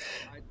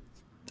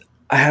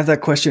have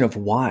that question of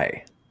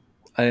why.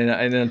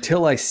 And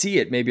until I see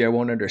it, maybe I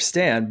won't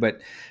understand.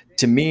 But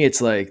to me,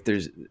 it's like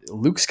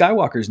Luke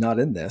Skywalker's not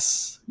in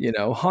this.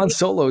 Han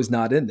Solo's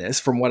not in this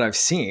from what I've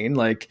seen.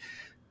 Like,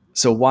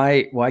 so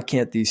why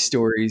can't these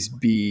stories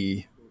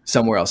be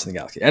somewhere else in the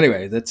galaxy?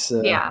 Anyway, that's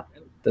that.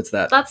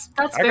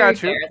 That's very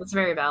fair. That's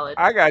very valid.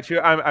 I got you.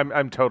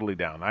 I'm totally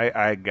down.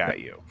 I got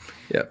you.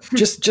 Yeah.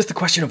 Just the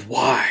question of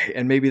why,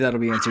 and maybe that'll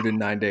be answered in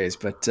 9 days.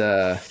 But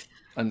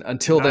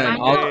until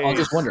then, I'll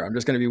just wonder. I'm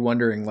just going to be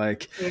wondering,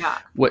 like,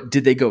 what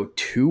did they go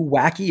too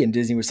wacky? And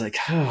Disney was like,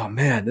 oh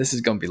man, this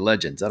is going to be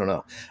Legends. I don't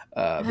know,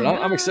 but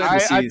I'm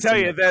excited to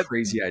see some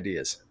crazy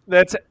ideas.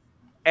 That's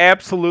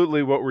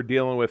absolutely what we're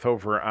dealing with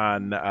over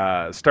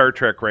on Star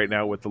Trek right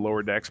now with the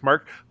Lower Decks.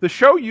 Mark, the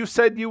show you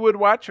said you would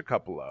watch a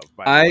couple of.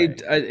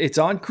 It's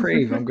on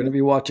Crave. I'm going to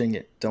be watching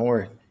it. Don't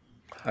worry,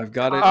 I've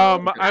got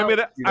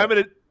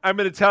it. I'm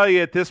gonna tell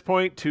you at this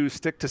point to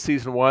stick to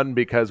season 1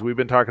 because we've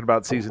been talking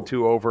about season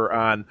 2 over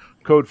on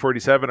Code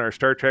 47, our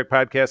Star Trek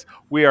podcast.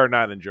 We are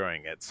not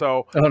enjoying it,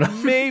 so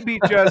maybe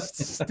just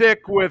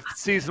stick with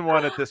season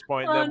 1 at this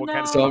point. And then we'll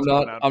kind of.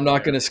 So I'm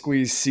not going to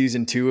squeeze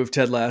season 2 of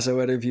Ted Lasso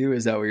out of you.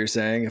 Is that what you're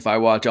saying? If I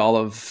watch all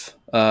of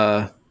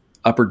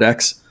Upper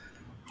Decks.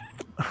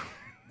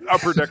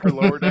 Upper decker,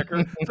 lower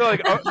decker. So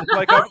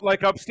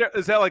like upstairs.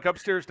 Is that like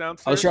upstairs,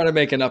 downstairs? I was trying to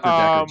make an upper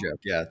decker joke.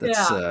 Yeah,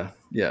 that's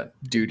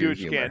do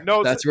humor.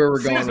 No, that's where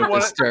we're going with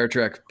the Star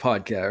Trek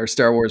podcast or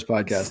Star Wars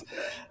podcast.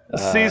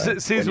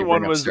 Season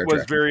 1 was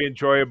very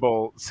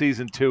enjoyable.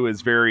 Season 2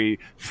 is very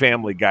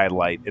Family Guy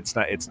light. It's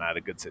not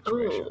a good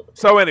situation. Ooh.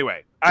 So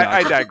anyway,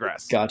 I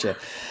digress. Gotcha.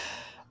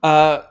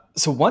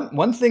 So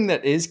one thing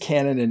that is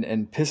canon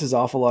and pisses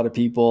off a lot of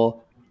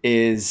people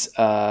is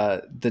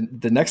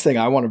the next thing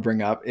I want to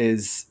bring up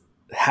is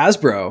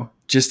Hasbro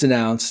just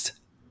announced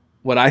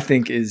what I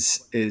think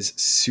is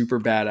super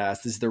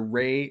badass. This is the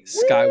Rey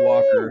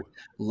Skywalker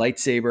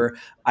lightsaber.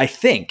 I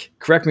think,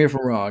 correct me if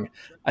I'm wrong,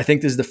 I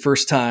think this is the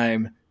first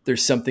time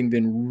there's something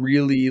been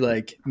really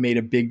like made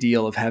a big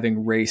deal of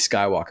having Rey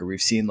Skywalker. We've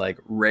seen like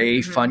Rey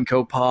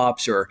Funko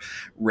Pops or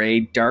Rey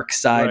Dark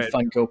Side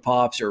Funko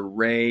Pops or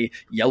Rey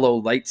Yellow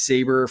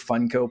Lightsaber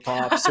Funko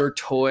Pops or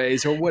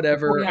toys or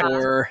whatever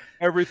or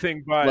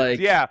everything but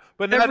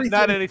but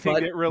not anything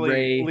that really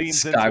Rey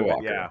leans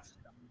Skywalker.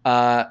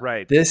 Into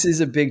it. This is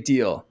a big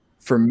deal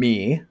for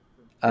me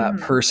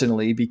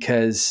personally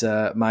because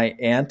my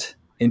aunt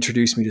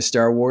introduced me to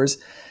Star Wars.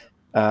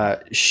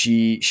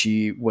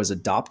 She was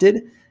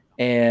adopted.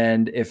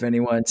 And if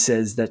anyone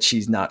says that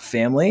she's not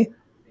family,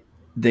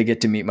 they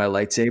get to meet my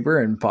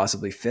lightsaber and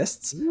possibly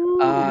fists.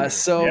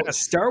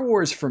 Star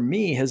Wars for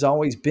me has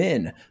always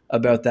been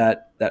about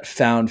that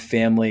found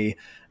family,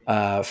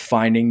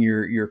 finding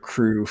your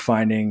crew,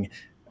 finding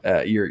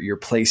your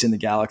place in the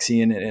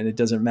galaxy. And it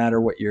doesn't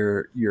matter what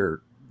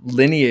your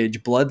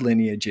blood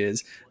lineage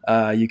is.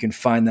 You can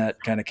find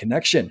that kind of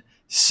connection.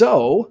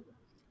 So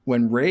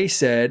when Rey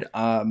said,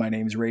 my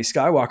name is Rey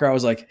Skywalker, I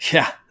was like,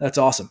 yeah, that's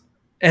awesome.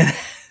 And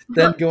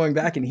then going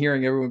back and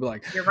hearing everyone be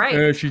like, you're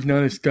right. She's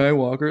not a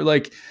Skywalker.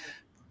 Like,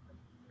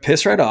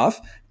 piss right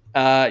off.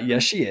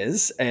 Yes, she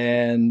is.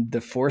 And the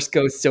Force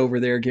ghosts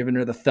over there giving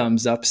her the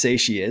thumbs up say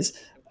she is.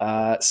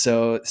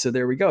 So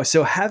there we go.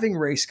 So having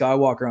Rey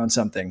Skywalker on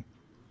something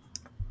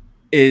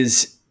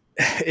is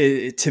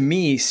to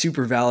me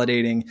super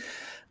validating.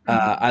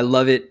 I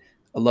love it.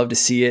 I love to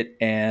see it,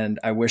 and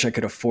I wish I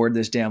could afford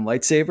this damn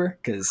lightsaber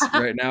because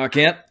right now I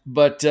can't.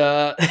 But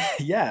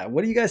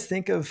what do you guys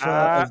think of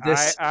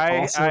this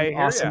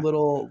awesome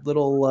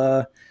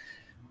little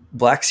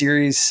Black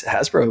Series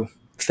Hasbro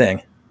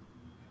thing?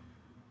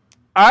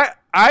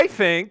 I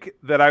think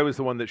that I was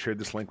the one that shared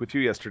this link with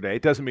you yesterday.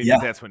 It doesn't mean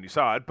that's when you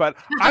saw it, but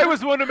I was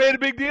the one who made a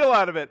big deal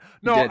out of it.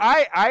 No,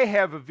 I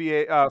have a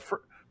VA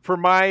for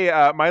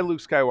my my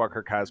Luke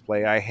Skywalker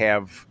cosplay. I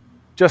have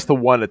just the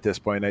one at this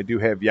point. I do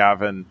have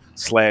Yavin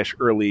 /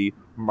 early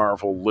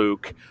Marvel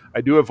Luke.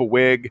 I do have a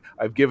wig.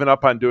 I've given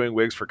up on doing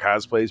wigs for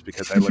cosplays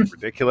because I look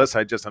ridiculous.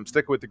 I'm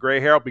sticking with the gray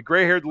hair. I'll be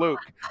gray-haired Luke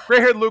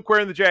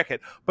wearing the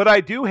jacket. But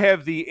I do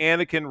have the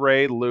Anakin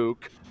Rey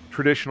Luke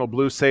traditional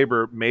blue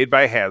saber made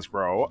by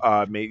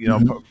Hasbro, made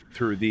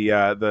through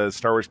the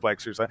Star Wars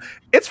Black Series.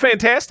 It's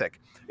fantastic.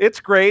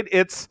 It's great.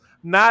 It's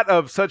not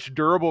of such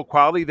durable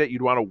quality that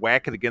you'd want to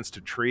whack it against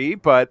a tree,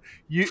 but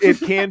it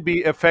can be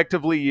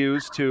effectively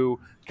used to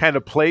kind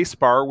of play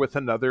spar with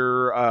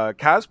another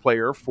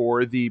cosplayer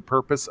for the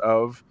purpose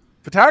of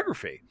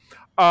photography.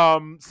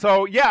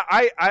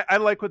 I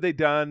like what they've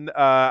done.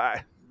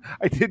 I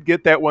did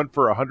get that one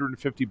for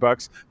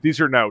 $150. These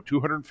are now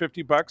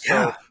 $250.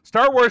 So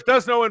Star Wars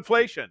does know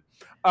inflation,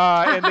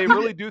 and they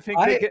really do think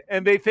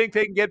they think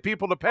they can get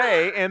people to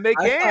pay, and they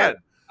can.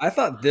 I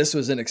thought this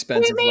was an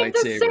expensive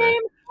lightsaber. The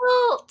same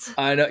belt.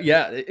 I know.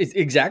 Yeah, it's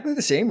exactly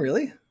the same.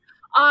 Really?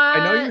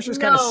 I know yours was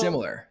kind of No.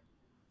 similar.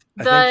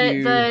 I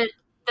think The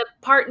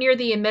part near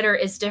the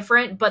emitter is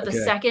different, but the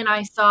Okay. second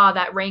I saw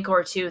that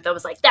Rancor tooth, I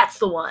was like, that's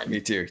the one. Me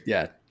too.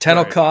 Yeah.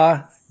 Tenno Right.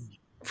 Ka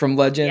from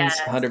Legends,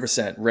 Yes.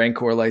 100%.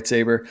 Rancor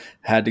lightsaber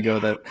had to go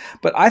that.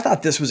 But I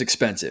thought this was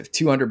expensive.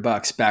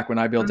 $200 back when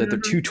I built it. They're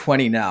Mhm.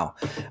 $220 now.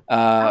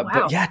 Wow.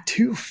 But yeah,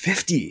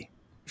 $250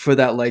 for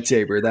that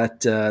lightsaber.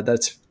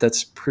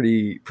 That's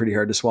pretty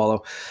hard to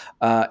swallow.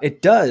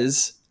 It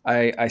does.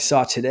 I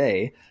saw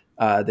today.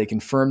 They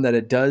confirmed that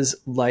it does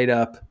light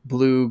up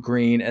blue,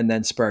 green, and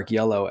then spark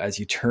yellow as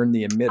you turn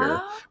the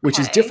emitter, which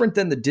is Okay. different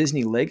than the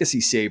Disney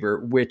Legacy Saber,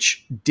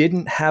 which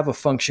didn't have a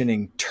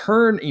functioning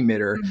turn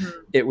emitter. Mhm.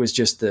 It was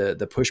just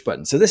the push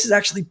button. So this is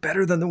actually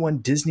better than the one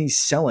Disney's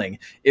selling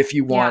if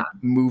you want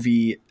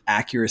movie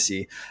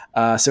accuracy.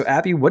 So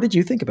Abby, what did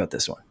you think about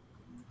this one?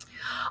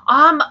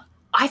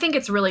 I think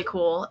it's really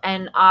cool,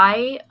 and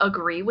I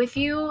agree with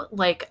you.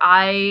 Like,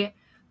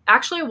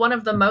 actually, one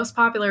of the most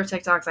popular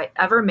TikToks I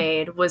ever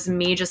made was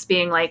me just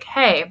being like,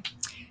 hey,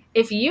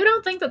 if you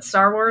don't think that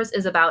Star Wars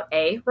is about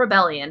A,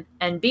 rebellion,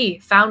 and B,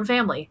 found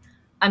family,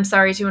 I'm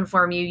sorry to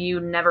inform you,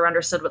 you never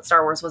understood what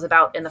Star Wars was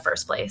about in the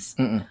first place.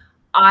 Mm-mm.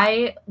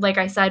 Like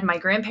I said, my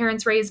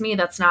grandparents raised me.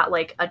 That's not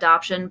like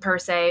adoption per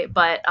se,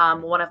 but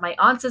one of my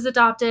aunts is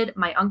adopted.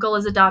 My uncle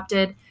is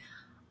adopted.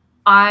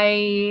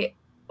 I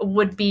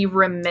would be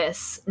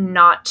remiss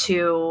not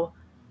to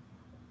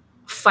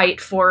fight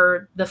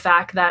for the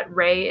fact that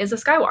Rey is a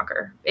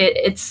Skywalker.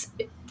 It's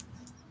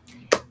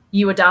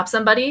you adopt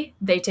somebody,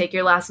 they take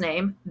your last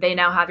name, they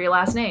now have your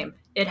last name.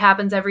 It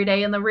happens every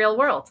day in the real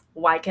world.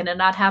 Why can it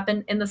not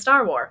happen in the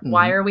Star Wars? Mm-hmm.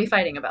 Why are we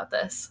fighting about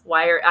this?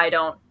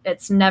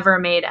 It's never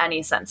made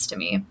any sense to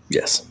me.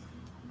 Yes,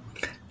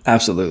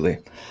 absolutely.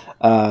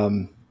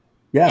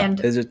 Yeah,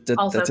 and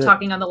also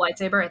talking on the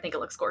lightsaber, I think it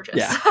looks gorgeous.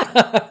 Yeah.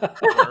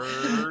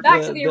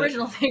 Back to the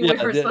original thing we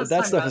were supposed to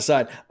talk stuff about.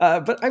 aside.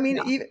 But I mean,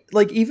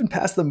 even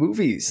past the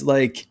movies,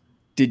 like,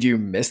 did you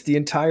miss the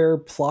entire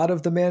plot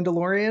of The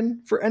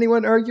Mandalorian for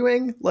anyone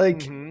arguing?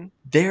 Like,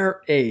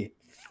 they're a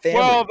family.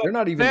 Well, they're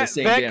not even the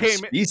same damn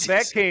species.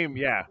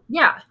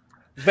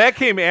 That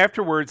came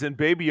afterwards, and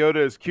Baby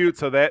Yoda is cute.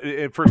 So that,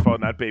 first of all,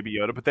 not Baby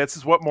Yoda, but this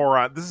is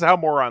how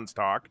morons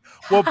talk.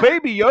 Well,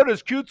 Baby Yoda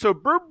is cute, so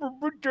stop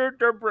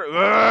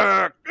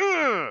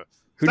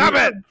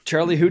it,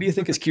 Charlie. Who do you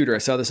think is cuter? I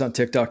saw this on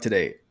TikTok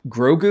today: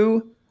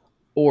 Grogu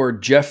or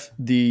Jeff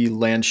the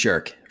land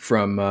shark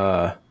from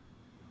what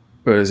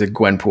is it,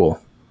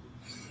 Gwenpool?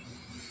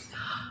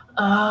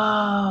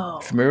 Oh,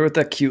 familiar with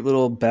that cute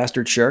little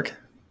bastard shark?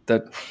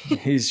 That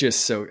he's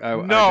just so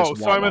I'm gonna go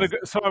with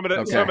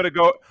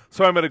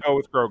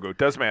Grogu.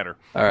 Doesn't matter.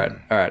 All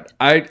right.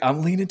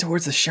 I'm leaning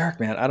towards the shark,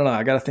 man. I don't know.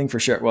 I got a thing for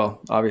shark.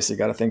 Well, obviously,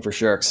 got a thing for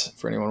sharks.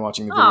 For anyone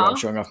watching the video, I'm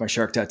showing off my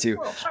shark tattoo.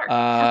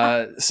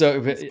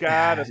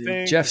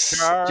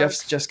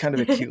 Jeff's just kind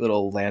of a cute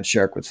little land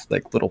shark with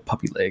like little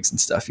puppy legs and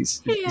stuff.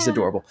 He's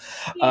adorable.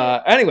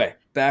 Anyway,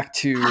 back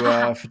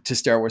to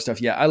Star Wars stuff.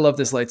 Yeah, I love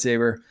this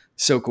lightsaber.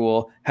 So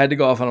cool. Had to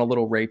go off on a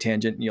little Rey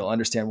tangent, and you'll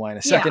understand why in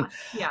a second.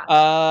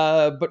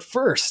 But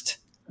first,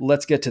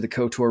 let's get to the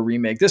KOTOR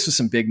remake. This was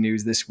some big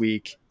news this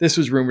week. This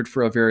was rumored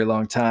for a very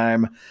long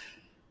time.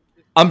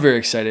 I'm very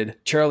excited.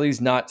 Charlie's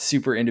not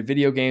super into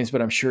video games,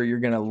 but I'm sure you're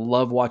going to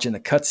love watching the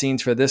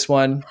cutscenes for this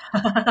one.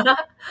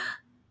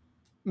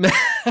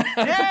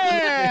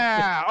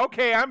 Yeah!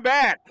 Okay, I'm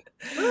back.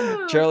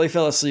 Charlie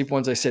fell asleep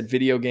once I said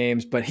video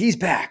games, but he's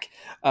back.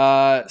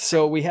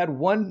 So we had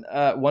one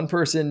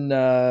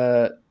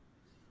person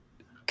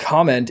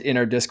comment in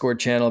our Discord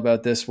channel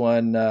about this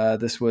one.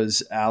 This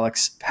was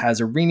Alex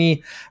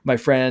Pazzarini, my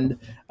friend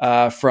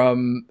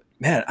from,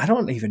 man, I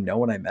don't even know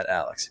when I met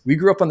Alex. We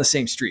grew up on the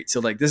same street. So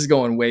like, this is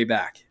going way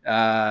back.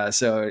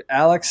 So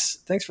Alex,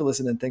 thanks for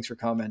listening. Thanks for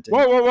commenting.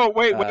 Whoa.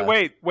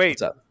 Wait.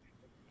 What's up?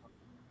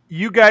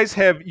 You guys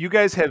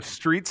have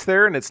streets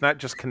there, and it's not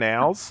just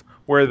canals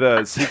where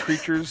the sea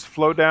creatures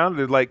flow down.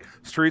 They're like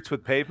streets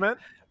with pavement.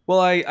 Well,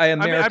 I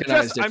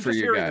Americanized it for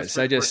you guys.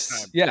 I'm.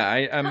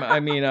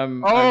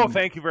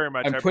 Thank you very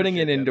much. I'm putting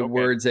it into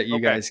words that you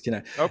guys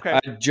can. Okay.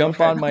 I'd jump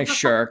on my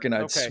shark and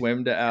I'd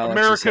swim to Alex's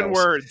American house.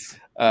 words.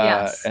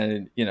 Yes.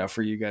 And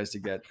for you guys to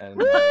get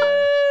and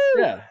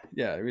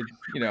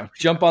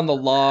jump on the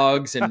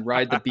logs and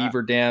ride the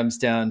beaver dams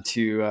down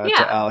to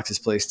Alex's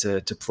place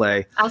to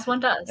play. As one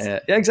does.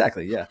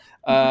 Exactly. Yeah.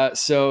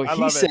 So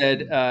he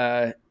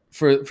said.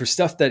 For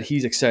stuff that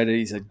he's excited,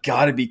 he said,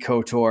 gotta be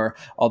KOTOR,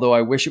 although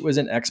I wish it was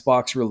an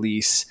Xbox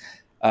release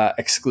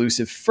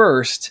exclusive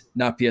first,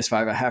 not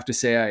PS5. I have to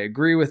say I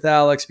agree with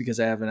Alex because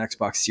I have an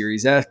Xbox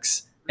Series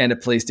X and a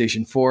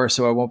PlayStation 4,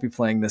 so I won't be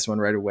playing this one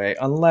right away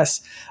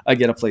unless I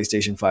get a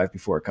PlayStation 5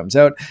 before it comes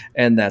out,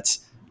 and that's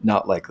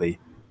not likely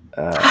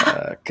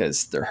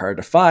because they're hard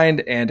to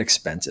find and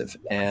expensive.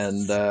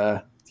 Yes.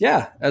 And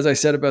as I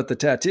said about the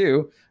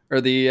tattoo, or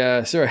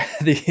I'm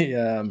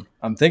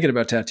thinking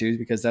about tattoos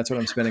because that's what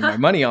I'm spending my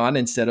money on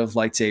instead of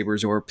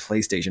lightsabers or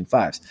PlayStation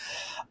 5s.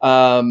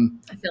 I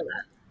feel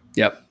that.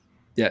 Yep.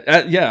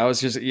 Yeah. I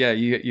was just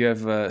You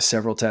have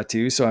several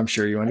tattoos, so I'm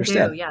sure you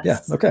understand. I do,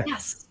 yes. Yeah. Okay.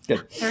 Yes.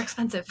 Good. They're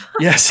expensive.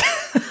 Yes.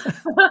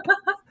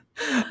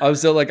 I was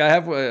still like, I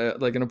have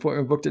like an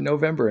appointment booked in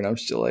November, and I'm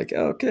still like,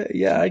 okay,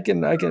 yeah,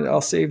 I'll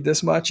save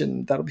this much,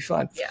 and that'll be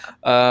fine.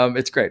 Yeah.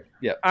 It's great.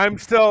 Yeah. I'm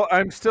still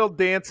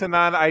dancing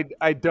on.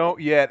 I don't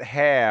yet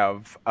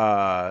have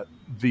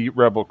the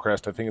Rebel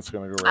Crest. I think it's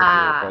going to go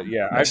right here. But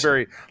yeah, nice. I'm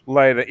very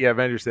light. Yeah,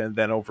 Avengers, and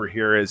then over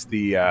here is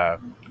the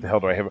hell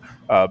do I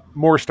have?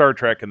 More Star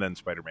Trek, and then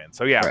Spider-Man.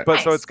 So yeah, Right.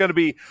 but so it's going to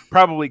be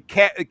probably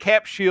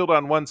Cap Shield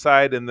on one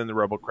side, and then the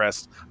Rebel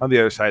Crest on the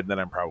other side, and then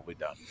I'm probably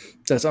done.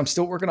 I'm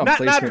still working on Not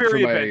placement for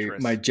very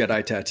my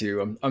Jedi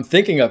tattoo. I'm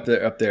thinking up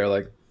there,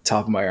 like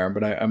top of my arm,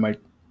 but I might.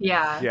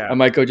 Yeah. I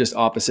might go just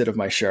opposite of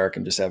my shark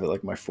and just have it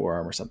like my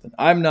forearm or something.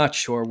 I'm not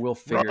sure. We'll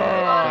figure it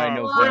out by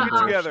November.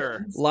 Bring it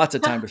together. Lots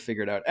of time to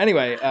figure it out.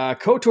 Anyway,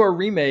 KOTOR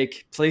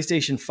remake,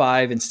 PlayStation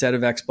 5 instead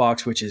of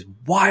Xbox, which is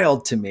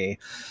wild to me.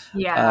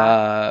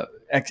 Yeah.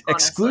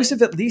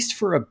 Exclusive at least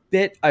for a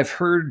bit. I've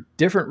heard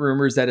different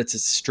rumors that it's a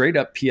straight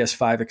up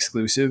PS5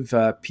 exclusive,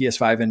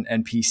 PS5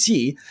 and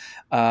PC.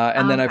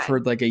 And then I've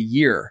heard like a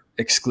year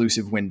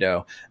exclusive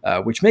window,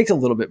 which makes a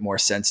little bit more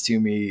sense to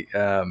me.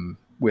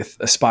 With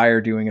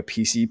Aspire doing a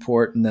PC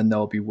port, and then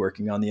they'll be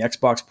working on the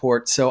Xbox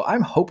port. So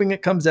I'm hoping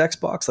it comes to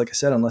Xbox, like I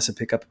said, unless I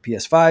pick up a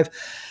PS5.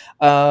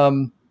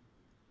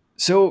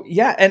 So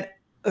yeah, and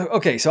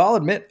okay, so I'll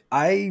admit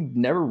I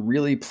never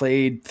really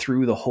played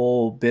through the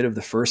whole bit of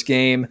the first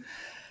game.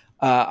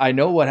 I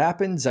know what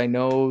happens. I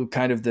know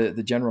kind of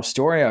the general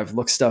story. I've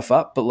looked stuff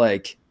up, but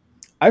like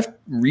I've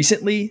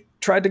recently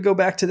tried to go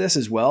back to this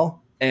as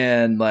well,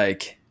 and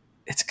like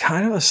it's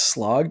kind of a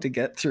slog to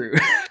get through,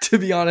 to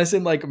be honest,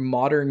 in like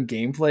modern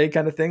gameplay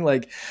kind of thing.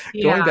 Like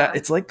going back,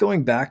 it's like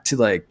going back to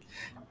like,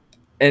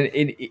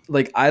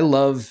 like I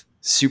love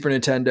Super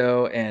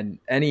Nintendo and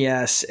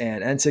NES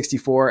and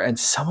N64, and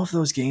some of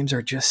those games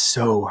are just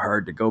so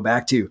hard to go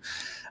back to.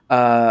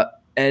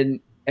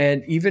 And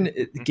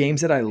even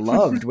games that I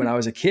loved when I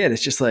was a kid,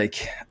 it's just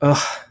like,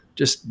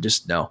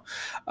 just no.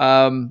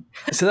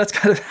 So that's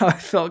kind of how I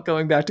felt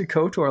going back to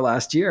KOTOR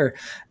last year.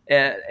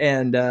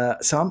 And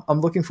so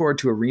I'm looking forward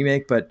to a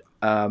remake, but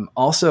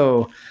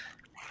also,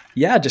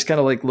 yeah, just kind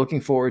of like looking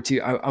forward to,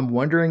 I'm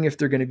wondering if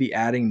they're going to be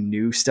adding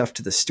new stuff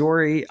to the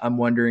story. I'm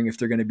wondering if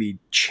they're going to be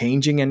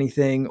changing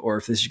anything, or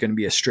if this is going to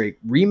be a straight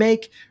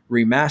remake,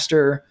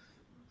 remaster.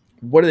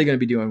 What are they going to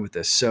be doing with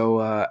this?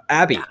 So,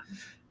 Abby,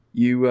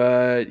 you're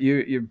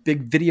a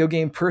big video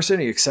game person.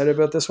 Are you excited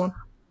about this one?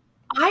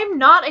 I'm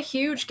not a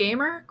huge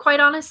gamer,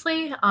 quite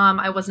honestly.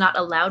 I was not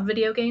allowed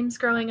video games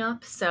growing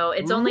up, so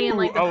it's only in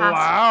like the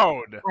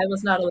past. I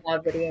was not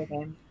allowed video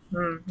games.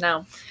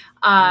 No.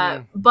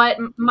 But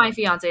my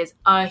fiance is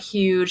a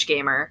huge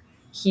gamer.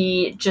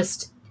 He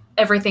just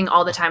everything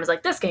all the time is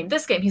like this game.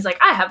 He's like,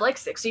 I have like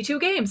 62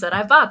 games that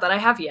I've bought that I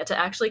have yet to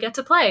actually get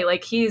to play.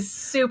 Like he's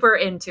super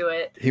into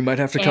it. He might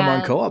have to come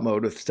on co-op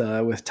mode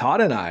with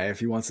Todd and I if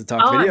he wants to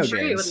talk video games. I'm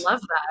sure he would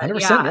love that.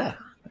 100%. Yeah.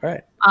 All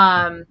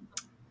right.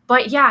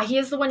 But yeah, he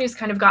is the one who's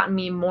kind of gotten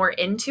me more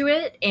into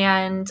it.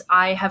 And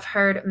I have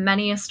heard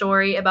many a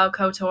story about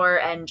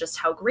KOTOR and just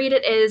how great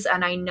it is.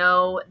 And I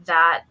know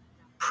that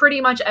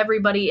pretty much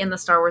everybody in the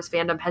Star Wars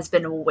fandom has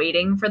been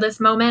waiting for this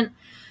moment.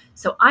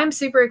 So I'm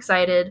super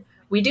excited.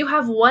 We do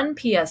have one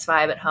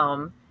PS5 at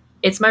home.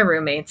 It's my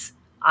roommate's.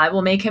 I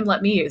will make him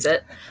let me use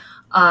it.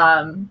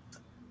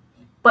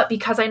 But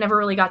because I never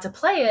really got to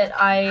play it,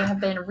 I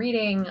have been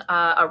reading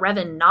a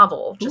Revan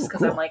novel just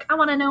because I'm like, I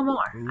want to know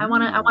more. I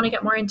want to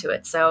get more into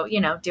it. So,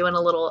 doing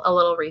a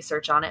little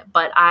research on it.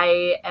 But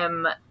I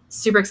am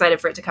super excited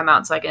for it to come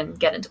out so I can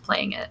get into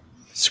playing it.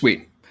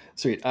 Sweet.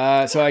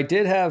 So I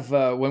did have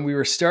when we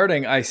were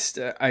starting, I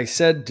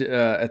said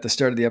at the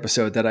start of the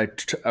episode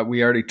that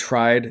we already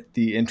tried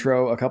the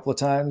intro a couple of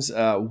times.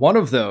 One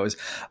of those,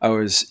 I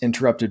was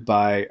interrupted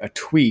by a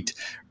tweet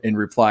in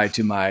reply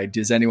to my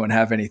 "Does anyone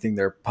have anything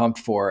they're pumped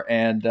for?"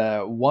 And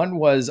one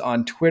was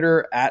on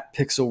Twitter at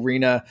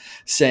Pixelrena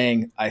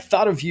saying, "I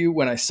thought of you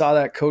when I saw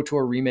that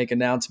KOTOR remake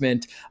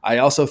announcement. I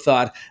also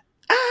thought,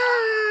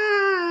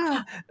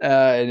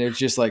 and it's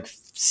just like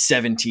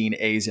 17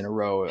 A's in a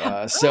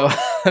row. So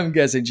I'm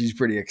guessing she's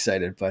pretty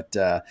excited. But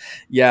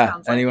yeah,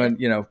 anyone,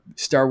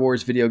 Star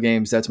Wars video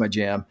games, that's my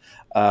jam.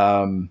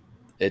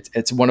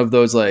 It's one of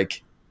those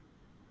like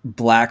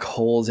black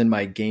holes in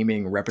my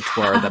gaming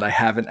repertoire that I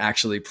haven't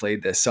actually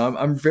played this. So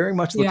I'm very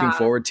much looking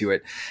forward to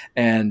it.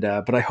 And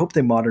but I hope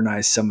they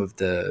modernize some of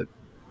the,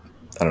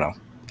 I don't know,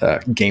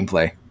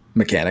 gameplay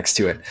mechanics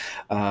to it.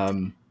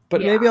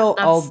 But maybe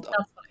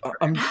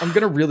I'm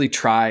going to really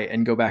try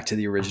and go back to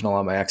the original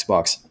on my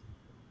Xbox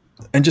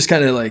and just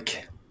kind of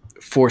like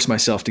force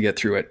myself to get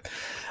through it.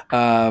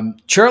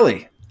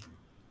 Charlie.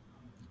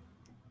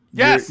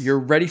 Yes. You're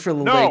ready for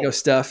the Lego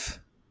stuff.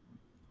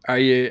 Are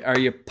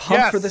you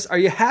pumped for this? Are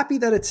you happy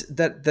that it's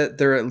that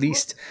they're at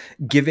least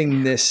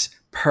giving this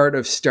part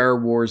of Star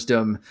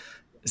Warsdom?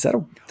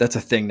 That's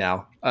a thing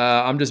now?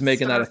 I'm just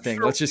making that a thing.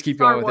 Let's just keep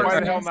going with it. Why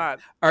the hell not?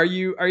 Are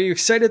you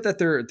excited that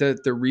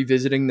they're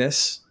revisiting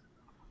this?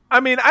 I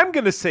mean, I'm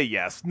going to say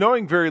yes,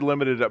 knowing very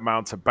limited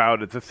amounts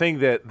about it. The thing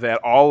that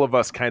all of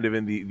us kind of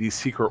in the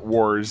Secret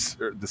Wars,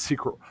 or the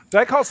Secret, did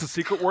I call it the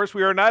Secret Wars?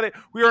 We are not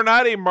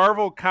a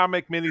Marvel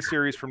comic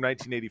miniseries from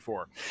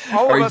 1984.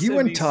 All Are of us you in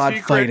and the Todd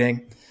secret,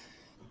 fighting?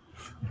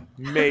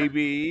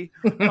 maybe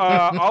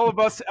all of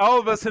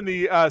us in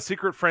the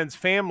Secret Friends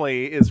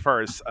family, as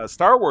far as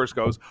Star Wars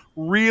goes,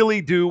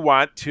 really do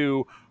want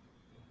to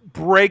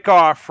break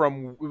off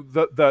from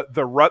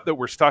the rut that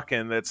we're stuck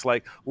in. That's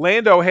like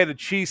Lando had a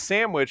cheese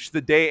sandwich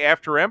the day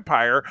after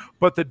Empire,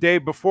 but the day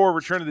before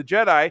Return of the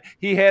Jedi,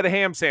 he had a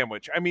ham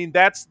sandwich. I mean,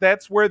 that's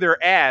where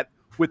they're at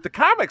with the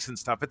comics and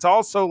stuff. It's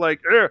also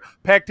like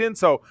packed in.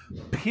 So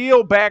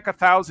peel back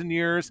 1,000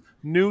 years,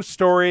 new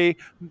story,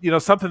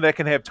 something that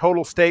can have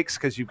total stakes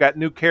because you've got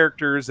new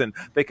characters and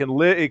they can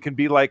live. It can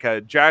be like a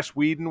Josh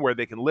Whedon where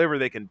they can live or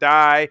they can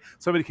die.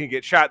 Somebody can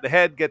get shot in the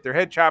head, get their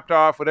head chopped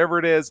off, whatever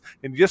it is,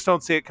 and you just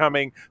don't see it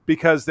coming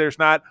because there's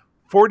not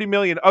 40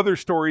 million other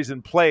stories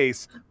in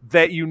place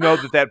that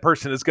that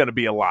person is going to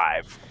be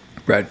alive.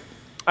 Right.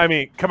 I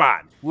mean, come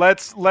on.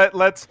 Let's cut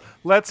the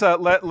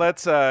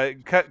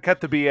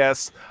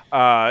BS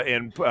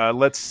and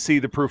let's see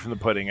the proof in the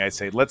pudding. I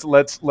say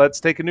let's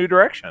take a new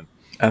direction.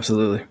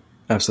 Absolutely.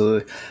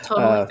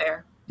 Totally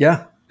fair.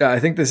 Yeah, I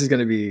think this is going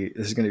to be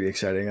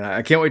exciting.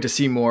 I can't wait to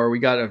see more. We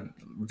got a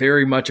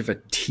very much of a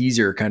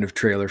teaser kind of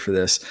trailer for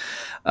this,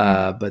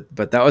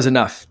 but that was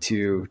enough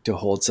to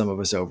hold some of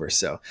us over.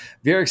 So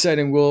very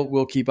exciting.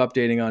 We'll keep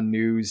updating on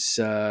news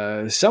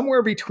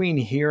somewhere between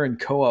here and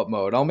co-op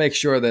mode. I'll make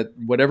sure that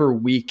whatever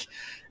week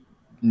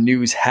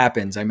news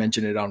happens, I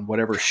mention it on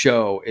whatever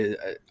show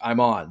I'm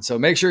on. So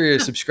make sure you're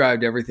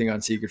subscribed to everything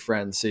on Secret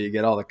Friends so you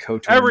get all the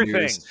Coach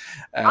news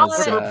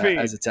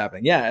as it's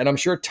happening. Yeah, and I'm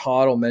sure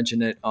Todd will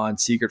mention it on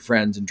Secret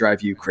Friends and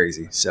drive you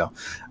crazy. So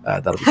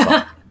that'll be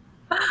fun.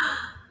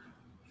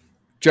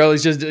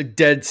 Charlie's just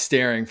dead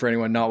staring for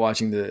anyone not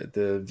watching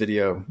the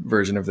video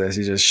version of this.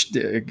 He just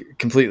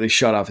completely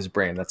shut off his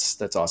brain.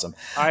 That's awesome.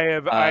 I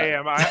am.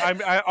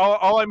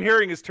 All I'm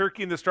hearing is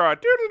turkey in the straw.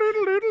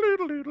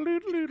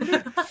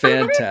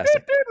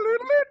 Fantastic.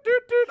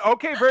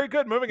 Okay, very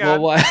good. Moving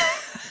on. Well,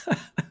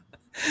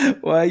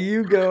 while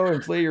you go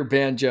and play your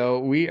banjo,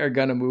 we are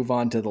going to move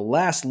on to the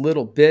last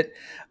little bit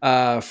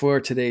for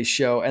today's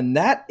show, and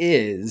that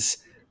is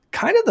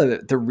kind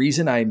of the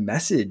reason I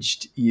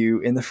messaged you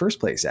in the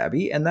first place,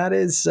 Abby, and that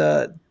is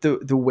the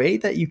way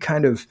that you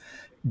kind of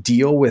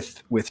deal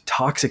with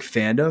toxic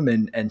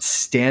fandom and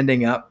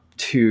standing up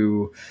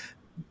to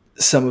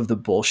some of the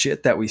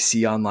bullshit that we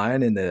see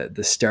online in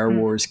the Star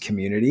Wars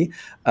community.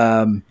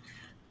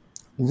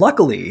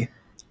 Luckily,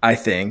 I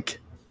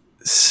think,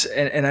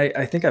 and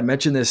I think I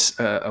mentioned this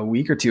a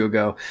week or two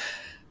ago,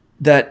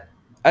 that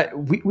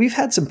we've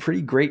had some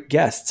pretty great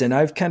guests, and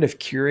I've kind of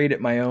curated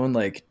my own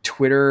like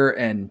Twitter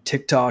and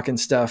TikTok and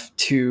stuff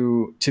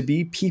to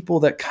be people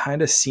that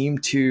kind of seem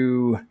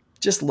to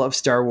just love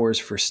Star Wars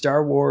for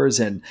Star Wars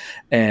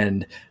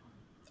and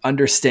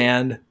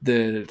understand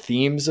the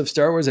themes of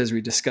Star Wars as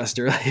we discussed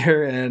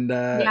earlier. And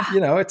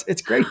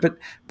it's great,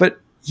 but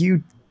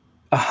you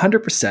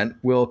 100%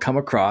 will come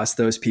across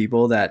those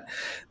people that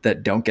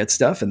don't get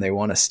stuff and they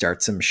want to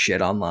start some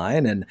shit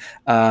online.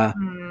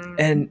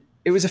 And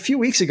it was a few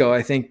weeks ago,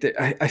 I think,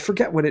 that I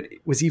forget what it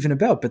was even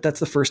about, but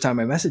that's the first time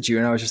I messaged you.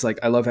 And I was just like,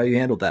 I love how you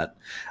handled that.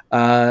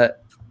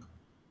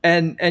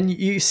 And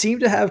you seem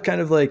to have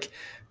kind of like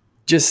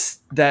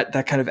just that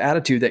kind of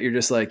attitude that you're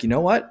just like, you know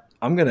what,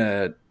 I'm going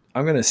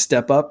to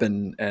step up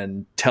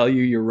and tell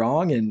you you're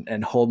wrong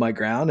and hold my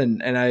ground.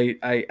 And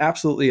I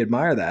absolutely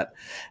admire that.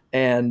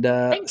 And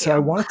so I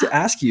wanted to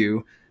ask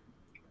you,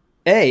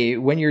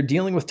 when you're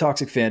dealing with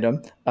toxic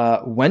fandom,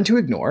 when to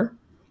ignore,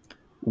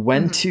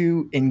 when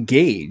to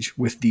engage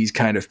with these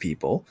kind of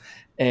people,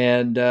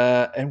 and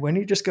when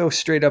you just go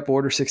straight up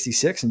Order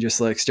 66 and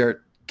just like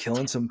start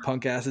killing some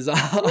punk asses on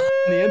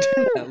the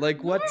internet.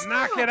 Like,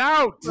 knock it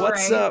out.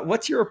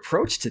 What's your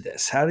approach to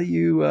this? How do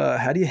you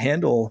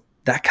handle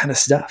that kind of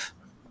stuff?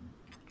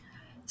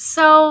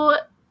 So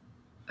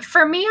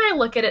for me, I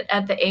look at it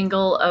at the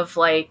angle of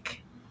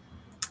like,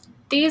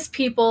 these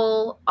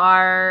people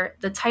are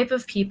the type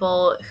of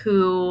people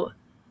who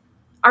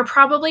are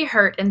probably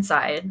hurt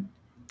inside.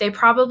 They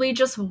probably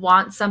just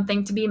want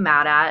something to be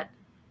mad at.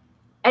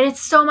 And it's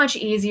so much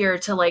easier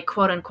to like,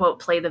 quote unquote,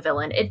 play the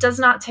villain. It does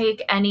not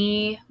take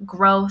any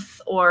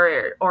growth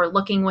or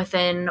looking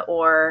within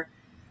or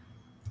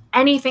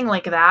anything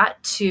like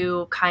that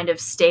to kind of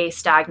stay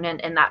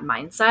stagnant in that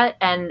mindset.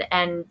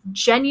 And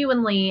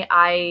genuinely,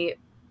 I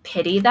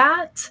pity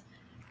that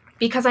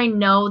because I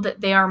know that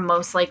they are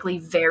most likely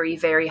very,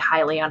 very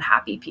highly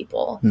unhappy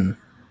people.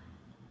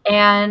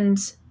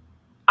 And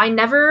I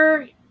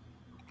never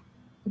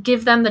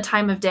give them the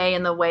time of day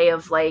in the way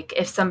of like,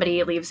 if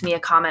somebody leaves me a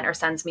comment or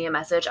sends me a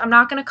message, I'm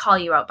not going to call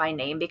you out by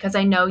name because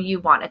I know you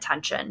want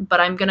attention, but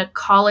I'm going to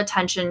call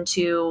attention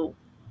to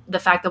the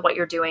fact that what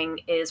you're doing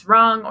is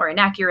wrong or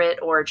inaccurate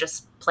or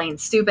just plain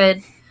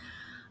stupid.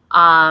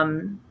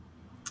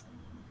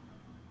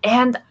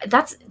 And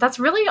that's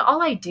really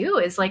all I do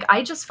is like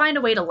I just find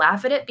a way to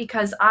laugh at it,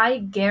 because I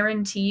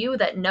guarantee you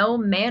that no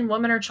man,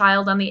 woman, or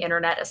child on the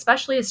internet,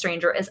 especially a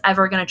stranger, is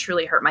ever going to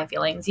truly hurt my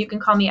feelings. You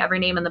can call me every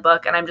name in the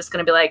book and I'm just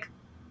going to be like,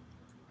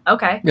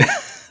 okay,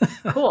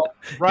 cool.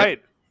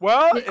 Right.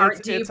 Well, Do you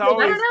it's feel better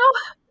always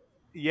now?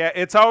 yeah,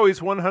 it's always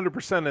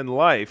 100% in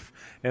life,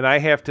 and I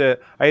had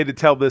to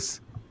tell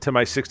this to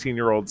my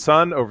 16-year-old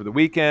son over the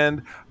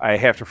weekend. I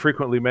have to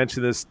frequently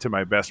mention this to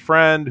my best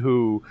friend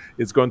who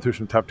is going through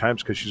some tough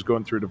times because she's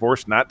going through a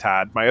divorce. Not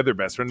Todd, my other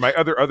best friend, my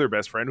other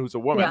best friend who's a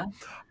woman.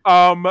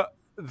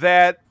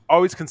 That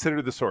always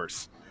consider the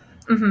source.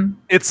 Mm-hmm.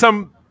 It's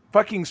some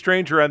fucking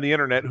stranger on the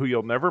internet who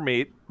you'll never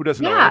meet, who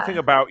doesn't know anything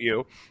about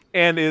you,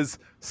 and is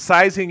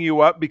sizing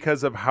you up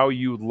because of how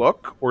you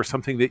look or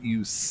something that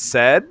you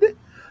said.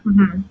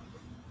 Mm-hmm.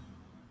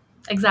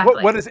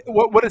 Exactly.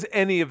 What does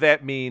any of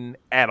that mean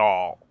at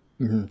all?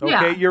 Mm-hmm.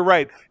 Okay, you're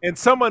right. And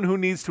someone who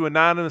needs to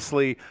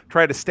anonymously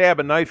try to stab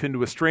a knife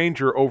into a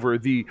stranger over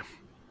the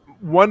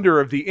wonder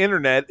of the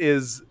internet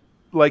is,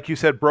 like you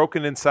said,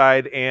 broken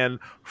inside and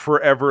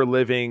forever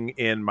living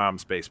in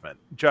mom's basement.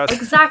 Just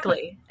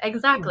exactly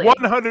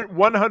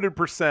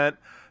 100%,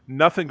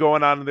 nothing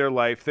going on in their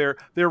life. They're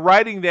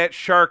riding that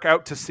shark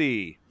out to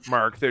sea,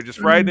 Mark. They're just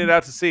riding it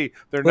out to sea.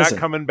 They're not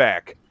coming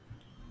back.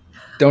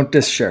 Don't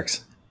diss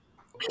sharks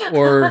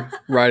or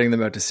riding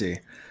them out to sea.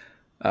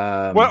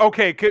 Well,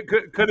 okay,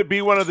 could it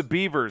be one of the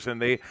beavers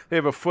and they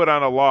have a foot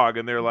on a log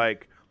and they're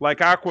like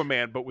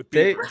Aquaman but with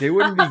beavers? They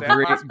wouldn't be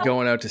great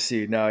going out to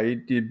sea. No,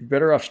 you'd be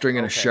better off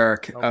stringing a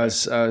shark. Okay. I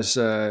was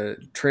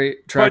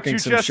tracking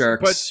some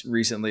sharks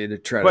recently to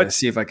try to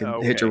see if I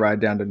could hitch a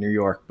ride down to New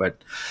York,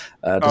 but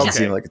it doesn't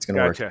seem like it's going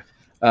to work.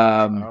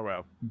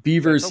 Well.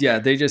 Beavers,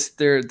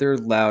 they're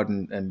loud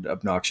and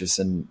obnoxious,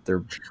 and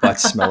their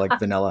butts smell like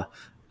vanilla.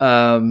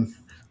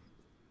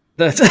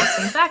 That's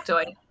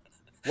factoid.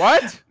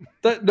 What?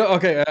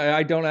 Okay,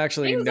 I don't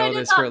actually know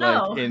this for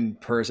like in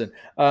person.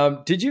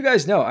 Did you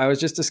guys know? I was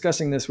just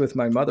discussing this with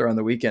my mother on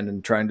the weekend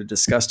and trying to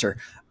disgust her.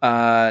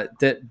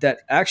 That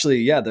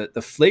actually,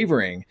 the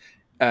flavoring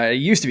it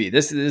used to be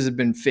this has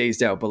been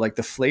phased out, but like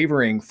the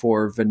flavoring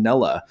for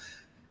vanilla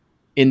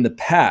in the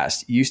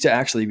past used to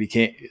actually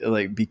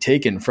be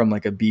taken from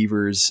like a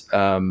beaver's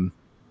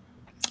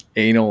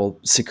anal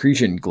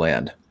secretion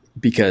gland,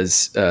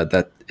 because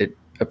that it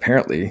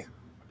apparently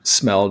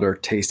smelled or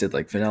tasted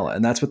like vanilla,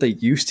 and that's what they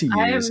used to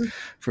use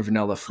for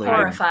vanilla flavoring.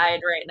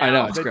 Horrified right now. I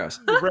know, it's gross.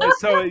 Right,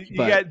 so you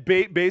got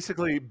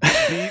basically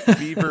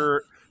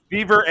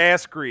beaver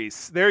ass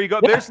grease. There you go.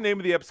 Yeah. There's the name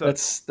of the episode.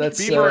 That's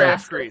beaver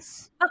ass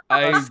grease.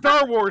 A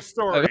Star Wars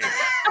story.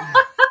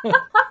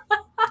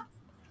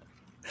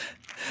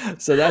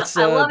 So that's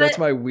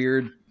my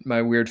weird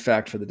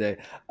fact for the day.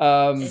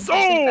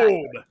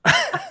 Sold.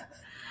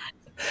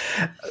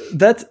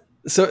 That's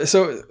so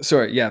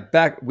sorry. Yeah,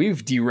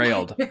 we've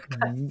derailed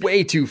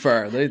way too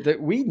far.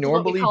 We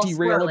normally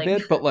derail a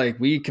bit, but like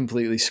we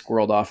completely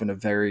squirreled off in a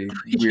very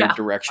weird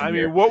direction. I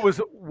mean, what was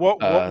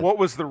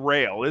the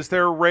rail? Is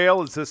there a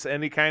rail? Is this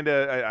any kind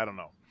of I don't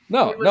know.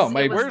 No,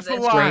 my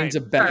brain's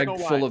a bag full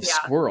full of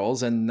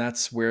squirrels, and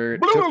that's where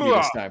it took me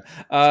this time.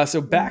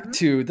 So back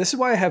to, this is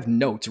why I have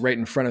notes right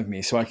in front of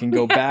me, so I can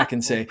go back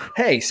and say,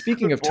 hey,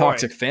 speaking of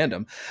toxic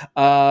fandom,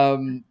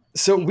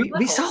 so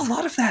we saw a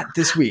lot of that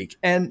this week,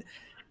 and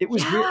it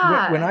was weird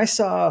when I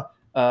saw,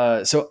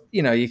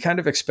 you kind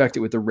of expect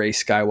it with the Rey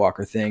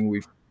Skywalker thing.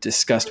 We've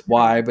discussed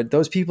why, but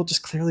those people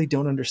just clearly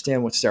don't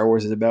understand what Star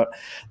Wars is about.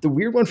 The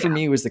weird one for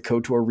me was the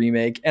KOTOR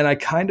remake, and I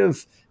kind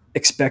of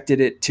expected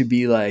it to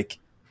be like,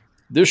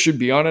 this should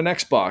be on an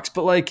Xbox,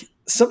 but like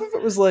some of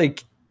it was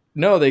like,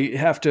 no, they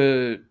have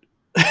to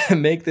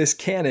make this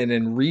canon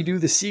and redo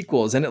the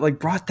sequels, and it like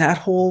brought that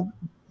whole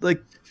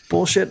like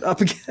bullshit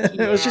up again.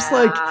 It was just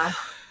like,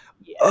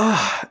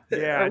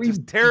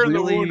 just tearing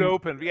the wound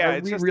open. Yeah,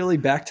 are we really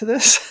back to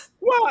this?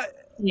 Well,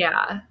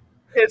 yeah,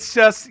 it's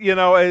just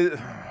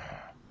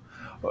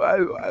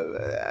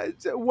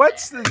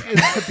what's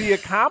to be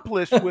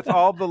accomplished with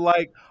all the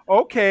like,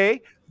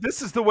 okay,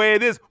 this is the way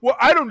it is. Well,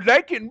 I don't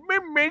like it.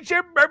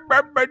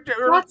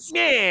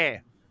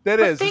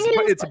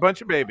 It's a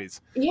bunch of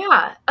babies.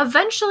 Yeah.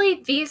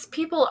 Eventually, these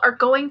people are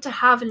going to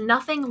have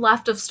nothing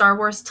left of Star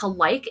Wars to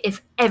like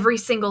if every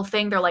single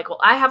thing they're like, well,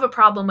 I have a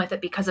problem with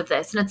it because of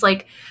this. And it's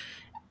like,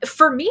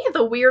 for me,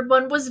 the weird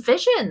one was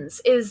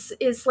Visions is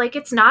like,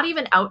 it's not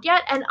even out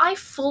yet. And I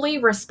fully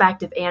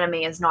respect if anime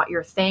is not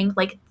your thing.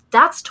 Like,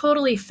 that's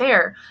totally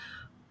fair.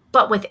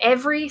 But with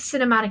every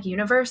cinematic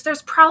universe,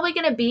 there's probably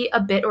going to be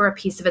a bit or a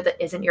piece of it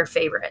that isn't your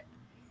favorite.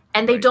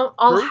 And they don't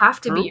all have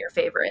to be your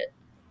favorite.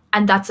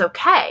 And that's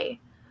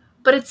okay.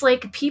 But it's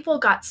like people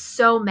got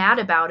so mad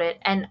about it.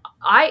 And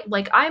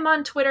I'm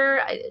on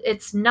Twitter.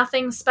 It's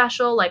nothing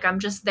special. Like, I'm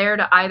just there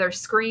to either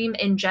scream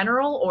in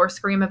general or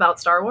scream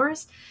about Star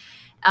Wars.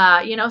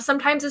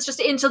 Sometimes it's just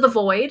Into the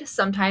Void.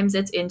 Sometimes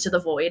it's Into the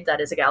Void. That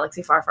is a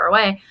galaxy far, far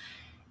away.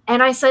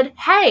 And I said,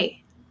 hey,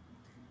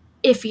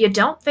 if you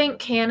don't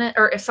think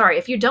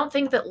if you don't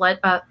think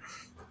that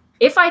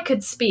if I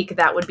could speak,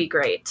 that would be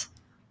great.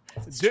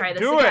 try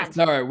this do again. it.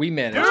 All right, we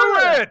managed. Do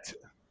it.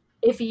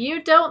 If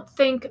you don't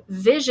think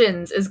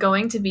Visions is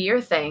going to be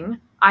your thing,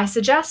 I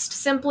suggest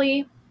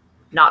simply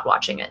not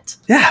watching it.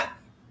 Yeah.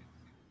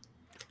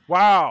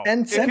 Wow.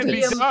 And it can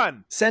be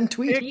done. Send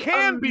tweet. It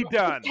can be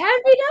done. It can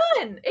be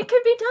done. It can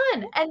be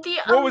done. And the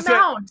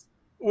amount.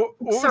 What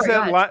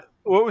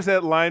was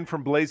that line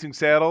from Blazing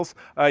Saddles?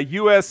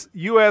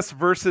 U.S.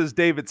 versus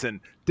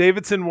Davidson.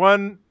 Davidson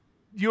 1,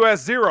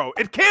 U.S. 0.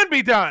 It can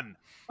be done.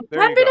 It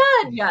can be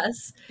done,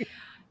 yes.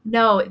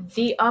 No,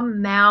 the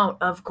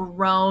amount of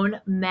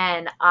grown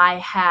men I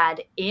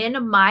had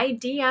in my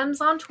DMs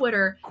on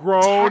Twitter.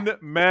 Grown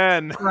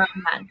men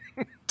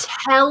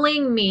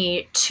telling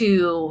me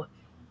to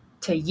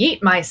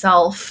yeet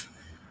myself,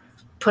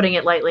 putting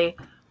it lightly,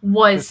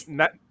 was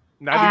not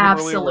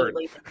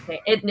absolutely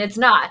even it's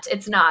not,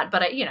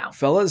 but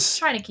fellas,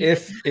 trying to keep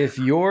if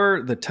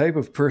you're the type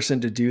of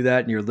person to do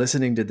that and you're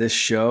listening to this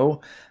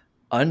show,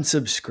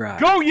 unsubscribe.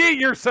 Go yeet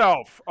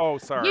yourself. Oh,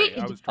 sorry.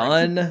 I was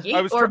trying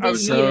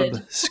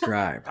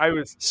unsubscribe. I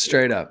was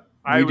straight up.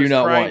 We do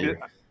not want you.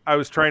 I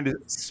was trying to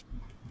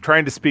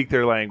speak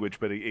their language,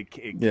 but it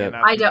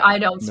cannot. I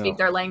don't speak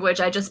their language.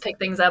 I just pick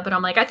things up, and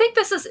I'm like, I think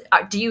this is.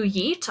 Do you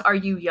yeet? Are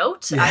you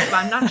yote?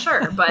 I'm not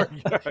sure, but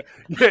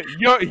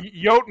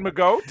yote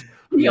magote.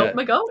 Yote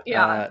magote.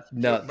 Yeah.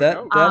 No, that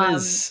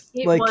is.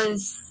 It like,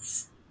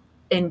 was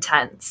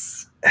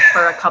intense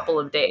for a couple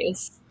of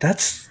days.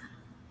 That's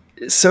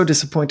so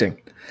disappointing.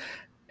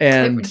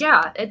 And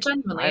it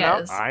genuinely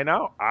is. I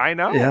know.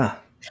 Yeah.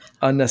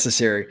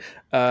 Unnecessary.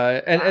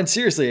 And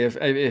seriously,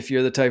 if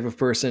you're the type of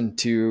person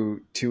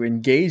to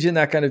engage in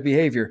that kind of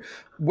behavior,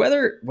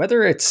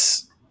 whether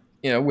it's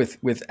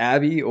with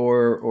Abby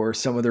or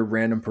some other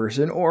random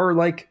person, or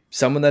like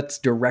someone that's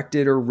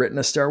directed or written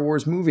a Star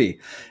Wars movie,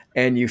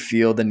 and you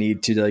feel the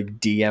need to like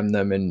DM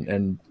them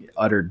and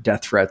utter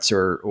death threats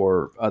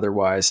or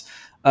otherwise,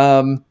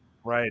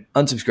 right,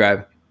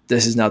 unsubscribe.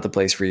 This is not the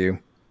place for you.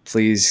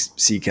 Please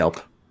seek help.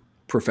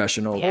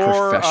 Professional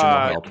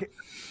help.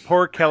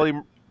 Poor Kelly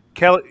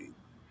Oh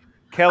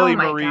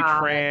Marie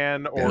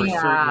Tran,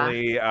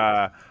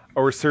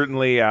 or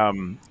certainly now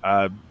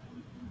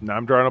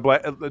I'm drawing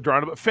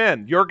a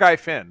Finn, your guy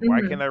Finn. Mm-hmm. Why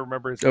can't I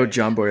remember his name?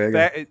 John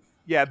Boyega.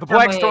 The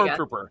Black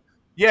Stormtrooper.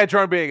 Yeah,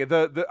 John Boyega.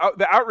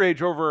 The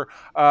outrage over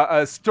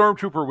a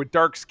stormtrooper with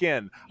dark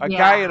skin. A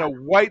guy in a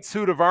white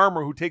suit of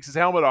armor who takes his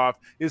helmet off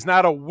is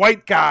not a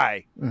white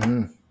guy,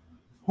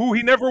 who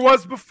he never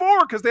was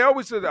before, because they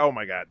always said, "Oh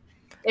my God."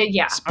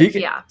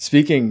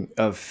 Speaking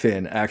of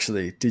Finn,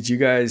 actually, did you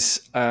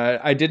guys?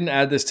 I didn't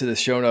add this to the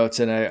show notes,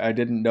 and I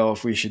didn't know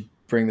if we should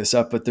bring this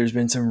up, but there's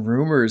been some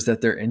rumors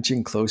that they're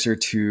inching closer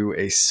to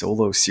a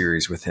solo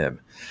series with him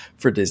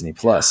for Disney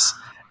Plus,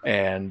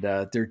 and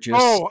they're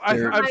just.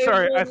 I'm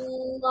sorry. I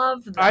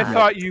love that. I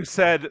thought you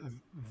said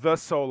the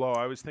Solo.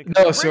 I was thinking.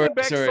 No, sorry,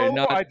 Solo?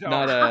 not.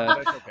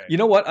 That's okay. You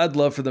know what? I'd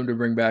love for them to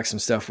bring back some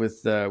stuff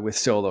with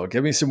Solo.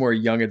 Give me some more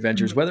Young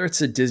Adventures, whether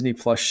it's a Disney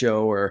Plus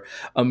show or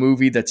a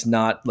movie that's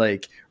not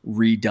like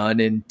redone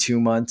in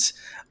 2 months,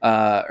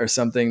 or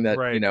something that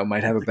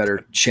might have a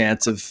better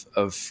chance of.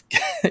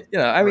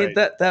 I mean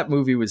that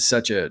movie was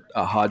such a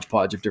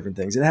hodgepodge of different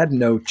things. It had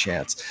no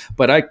chance,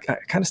 but I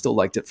kind of still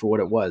liked it for what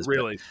it was.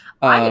 Really,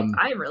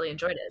 I really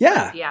enjoyed it.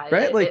 Yeah,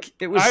 right.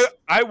 It was.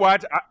 I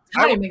watched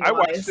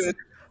it.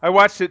 I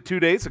watched it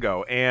 2 days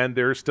ago, and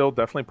there's still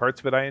definitely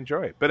parts of it I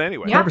enjoy. But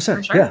anyway,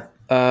 100%. Sure.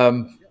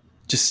 Yeah.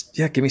 Just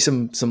give me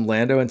some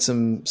Lando and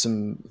some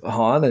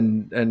Han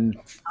and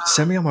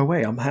send me on my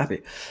way. I'm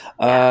happy.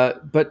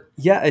 But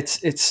yeah,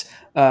 it's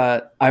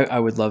I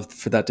would love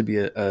for that to be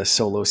a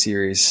solo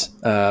series,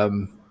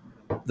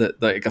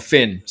 like a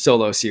Finn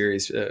solo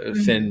series,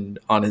 Finn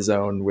on his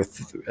own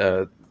with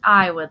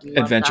I would love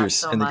adventures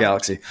that so in the much.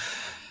 galaxy.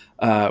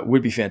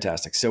 Would be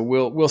fantastic. So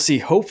we'll see.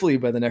 Hopefully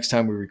by the next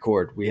time we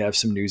record, we have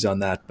some news on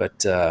that.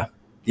 But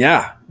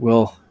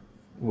we'll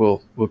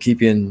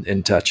keep you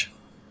in touch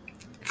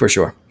for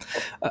sure.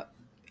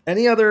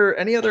 Any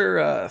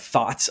other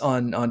thoughts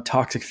on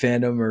toxic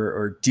fandom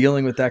or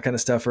dealing with that kind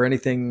of stuff or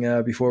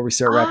anything before we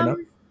start wrapping up?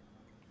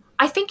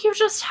 I think you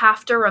just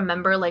have to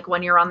remember, like,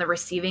 when you're on the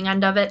receiving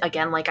end of it,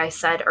 again, like I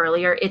said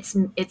earlier, it's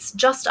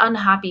just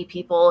unhappy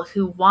people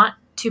who want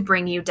to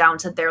bring you down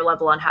to their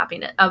level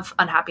of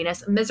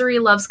unhappiness. Misery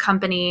loves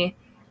company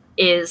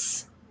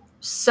is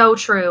so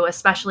true,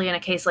 especially in a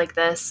case like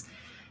this.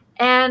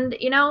 And,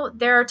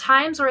 there are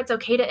times where it's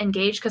okay to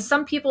engage, because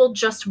some people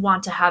just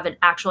want to have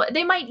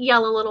they might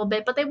yell a little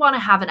bit, but they want to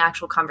have an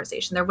actual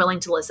conversation. They're willing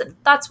to listen.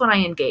 That's when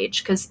I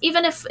engage. Because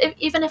even if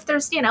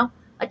there's,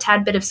 a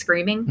tad bit of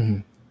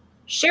screaming,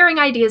 sharing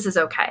ideas is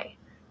okay.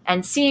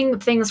 And seeing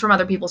things from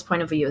other people's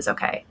point of view is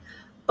okay.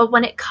 But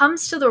when it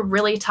comes to the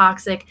really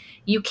toxic,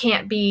 you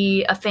can't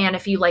be a fan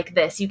if you like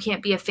this. You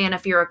can't be a fan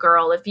if you're a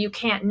girl. If you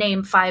can't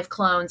name 5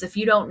 clones, if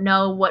you don't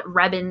know what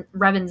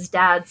Revan's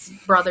dad's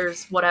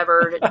brother's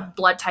whatever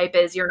blood type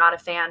is, you're not a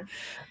fan.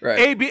 Right.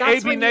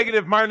 AB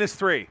negative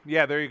 -3.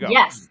 Yeah, there you go.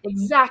 Yes,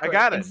 exactly. I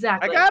got it.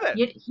 Exactly. I got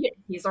it.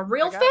 He's a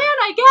real fan,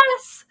 I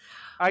guess.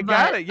 I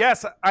got it.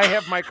 Yes, I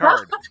have my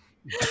card.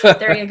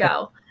 There you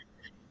go.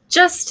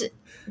 just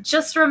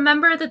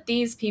remember that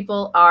these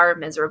people are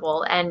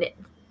miserable and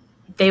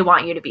they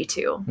want you to be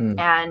too.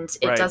 And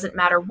it doesn't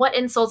matter what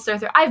insults they're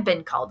through. I've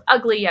been called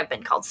ugly. I've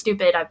been called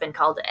stupid. I've been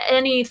called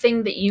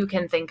anything that you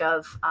can think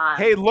of.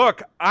 Hey,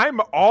 look, I'm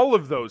all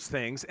of those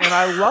things and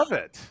I love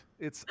it.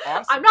 It's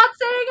awesome. I'm not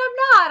saying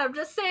I'm not. I'm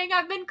just saying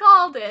I've been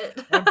called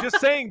it. I'm just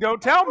saying,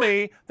 don't tell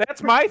me.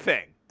 That's my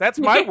thing. That's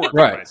my word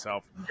Right. for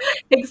myself.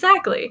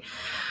 Exactly.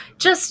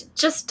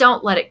 Just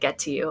don't let it get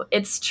to you.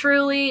 It's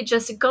truly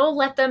just go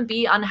let them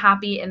be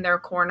unhappy in their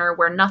corner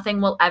where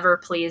nothing will ever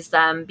please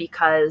them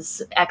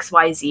because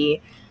XYZ.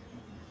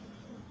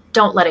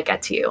 Don't let it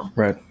get to you.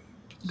 Right.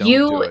 Don't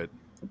do it.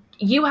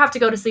 You have to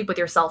go to sleep with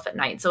yourself at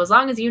night. So as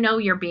long as you know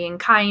you're being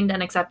kind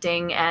and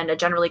accepting and a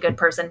generally good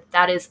person,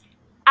 that is,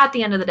 at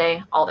the end of the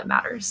day, all that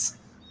matters.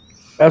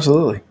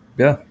 Absolutely.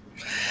 Yeah.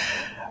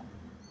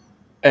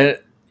 And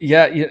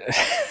yeah.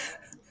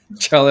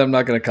 Charlie, I'm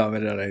not going to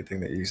comment on anything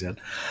that you said.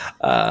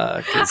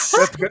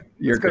 That's good.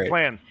 You're that's a good great.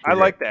 plan. You're I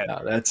like great.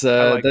 that. No, that's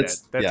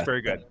That's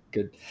very good.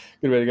 Good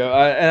way to go.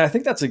 And I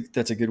think that's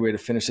a good way to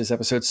finish this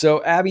episode.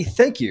 So, Abby,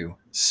 thank you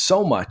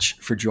so much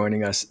for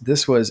joining us.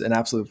 This was an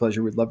absolute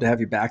pleasure. We'd love to have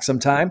you back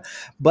sometime.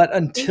 But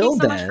until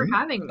thank you so then, much for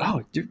having me.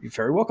 Oh, you're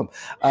very welcome.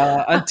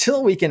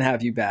 Until we can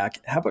have you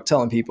back, how about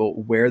telling people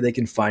where they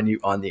can find you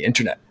on the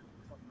internet?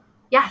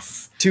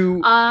 Yes.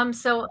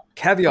 So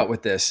caveat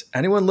with this,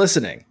 anyone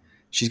listening,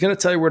 she's going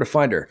to tell you where to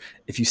find her.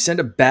 If you send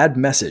a bad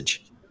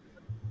message,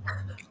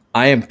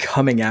 I am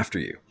coming after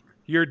you.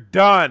 You're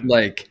done.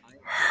 Like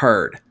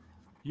hard.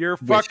 You're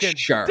fucking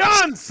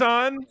done,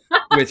 son.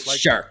 With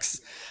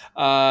sharks.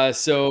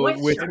 So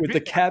with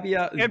the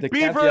caveat, and the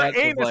beaver caveat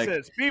anuses, of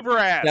like, beaver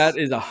ass. that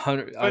is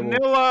 100.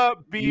 Vanilla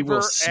beaver. You will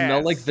ass.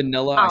 smell like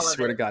vanilla. All I of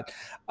swear it. to God.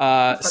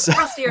 For the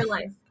rest of your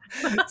life.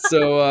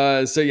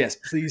 So yes,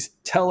 please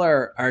tell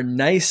our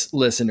nice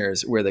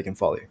listeners where they can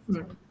follow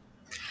you.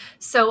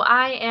 So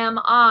I am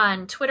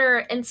on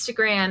Twitter,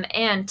 Instagram,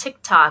 and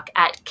TikTok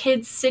at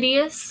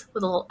KidSidious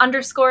with a little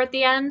underscore at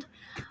the end.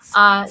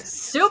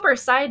 Super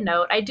side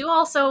note, I do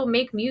also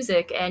make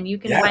music, and you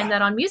can find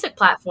that on music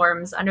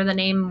platforms under the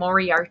name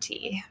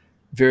Moriarty.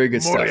 Very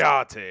good stuff.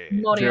 Moriarty.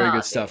 Very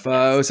good stuff.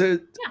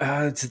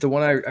 It's the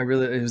one I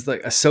really, it was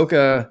like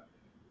Ahsoka.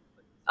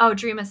 Oh,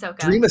 Dream Ahsoka.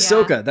 Dream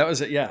Ahsoka. That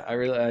was it. Yeah, I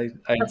really.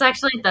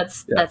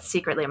 That's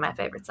secretly my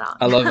favorite song.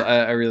 I love.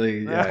 I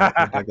really. Yeah,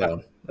 I like that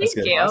one. That's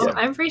Thank good. you. Yeah.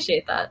 I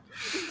appreciate that.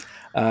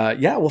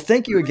 Well,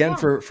 thank you again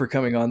for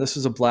coming on. This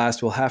was a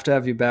blast. We'll have to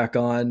have you back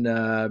on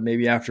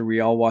maybe after we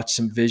all watch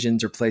some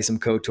Visions or play some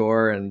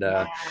KOTOR, and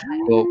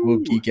we'll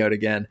geek out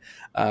again.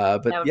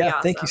 But yeah,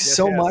 awesome. Thank you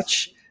so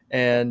much.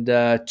 And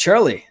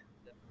Charlie,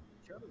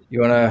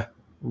 you want to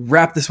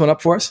wrap this one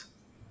up for us?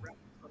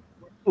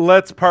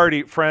 Let's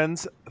party,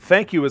 friends.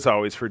 Thank you as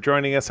always for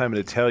joining us. I'm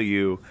going to tell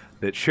you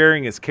that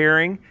sharing is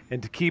caring,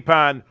 and to keep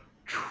on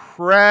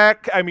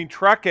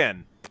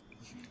trucking.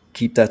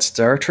 Keep that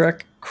Star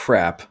Trek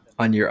crap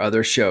on your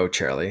other show,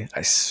 Charlie.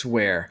 I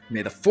swear.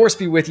 May the force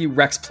be with you.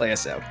 Rex, play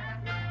us out.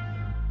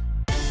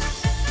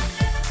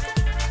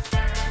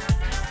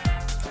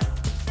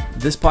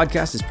 This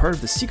podcast is part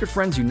of the Secret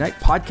Friends Unite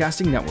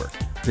podcasting network.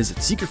 Visit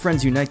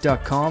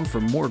secretfriendsunite.com for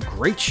more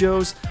great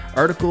shows,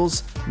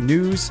 articles,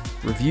 news,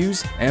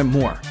 reviews, and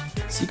more.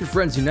 Secret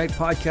Friends Unite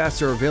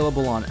podcasts are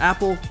available on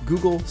Apple,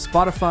 Google,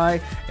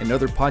 Spotify, and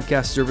other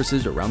podcast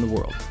services around the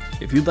world.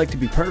 If you'd like to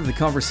be part of the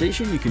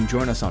conversation, you can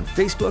join us on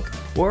Facebook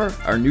or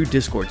our new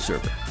Discord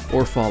server,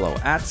 or follow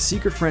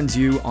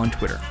 @SecretFriendsU on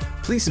Twitter.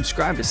 Please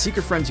subscribe to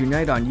Secret Friends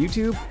Unite on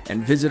YouTube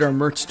and visit our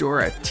merch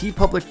store at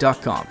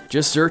tpublic.com.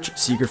 Just search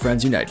Secret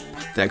Friends Unite.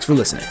 Thanks for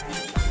listening.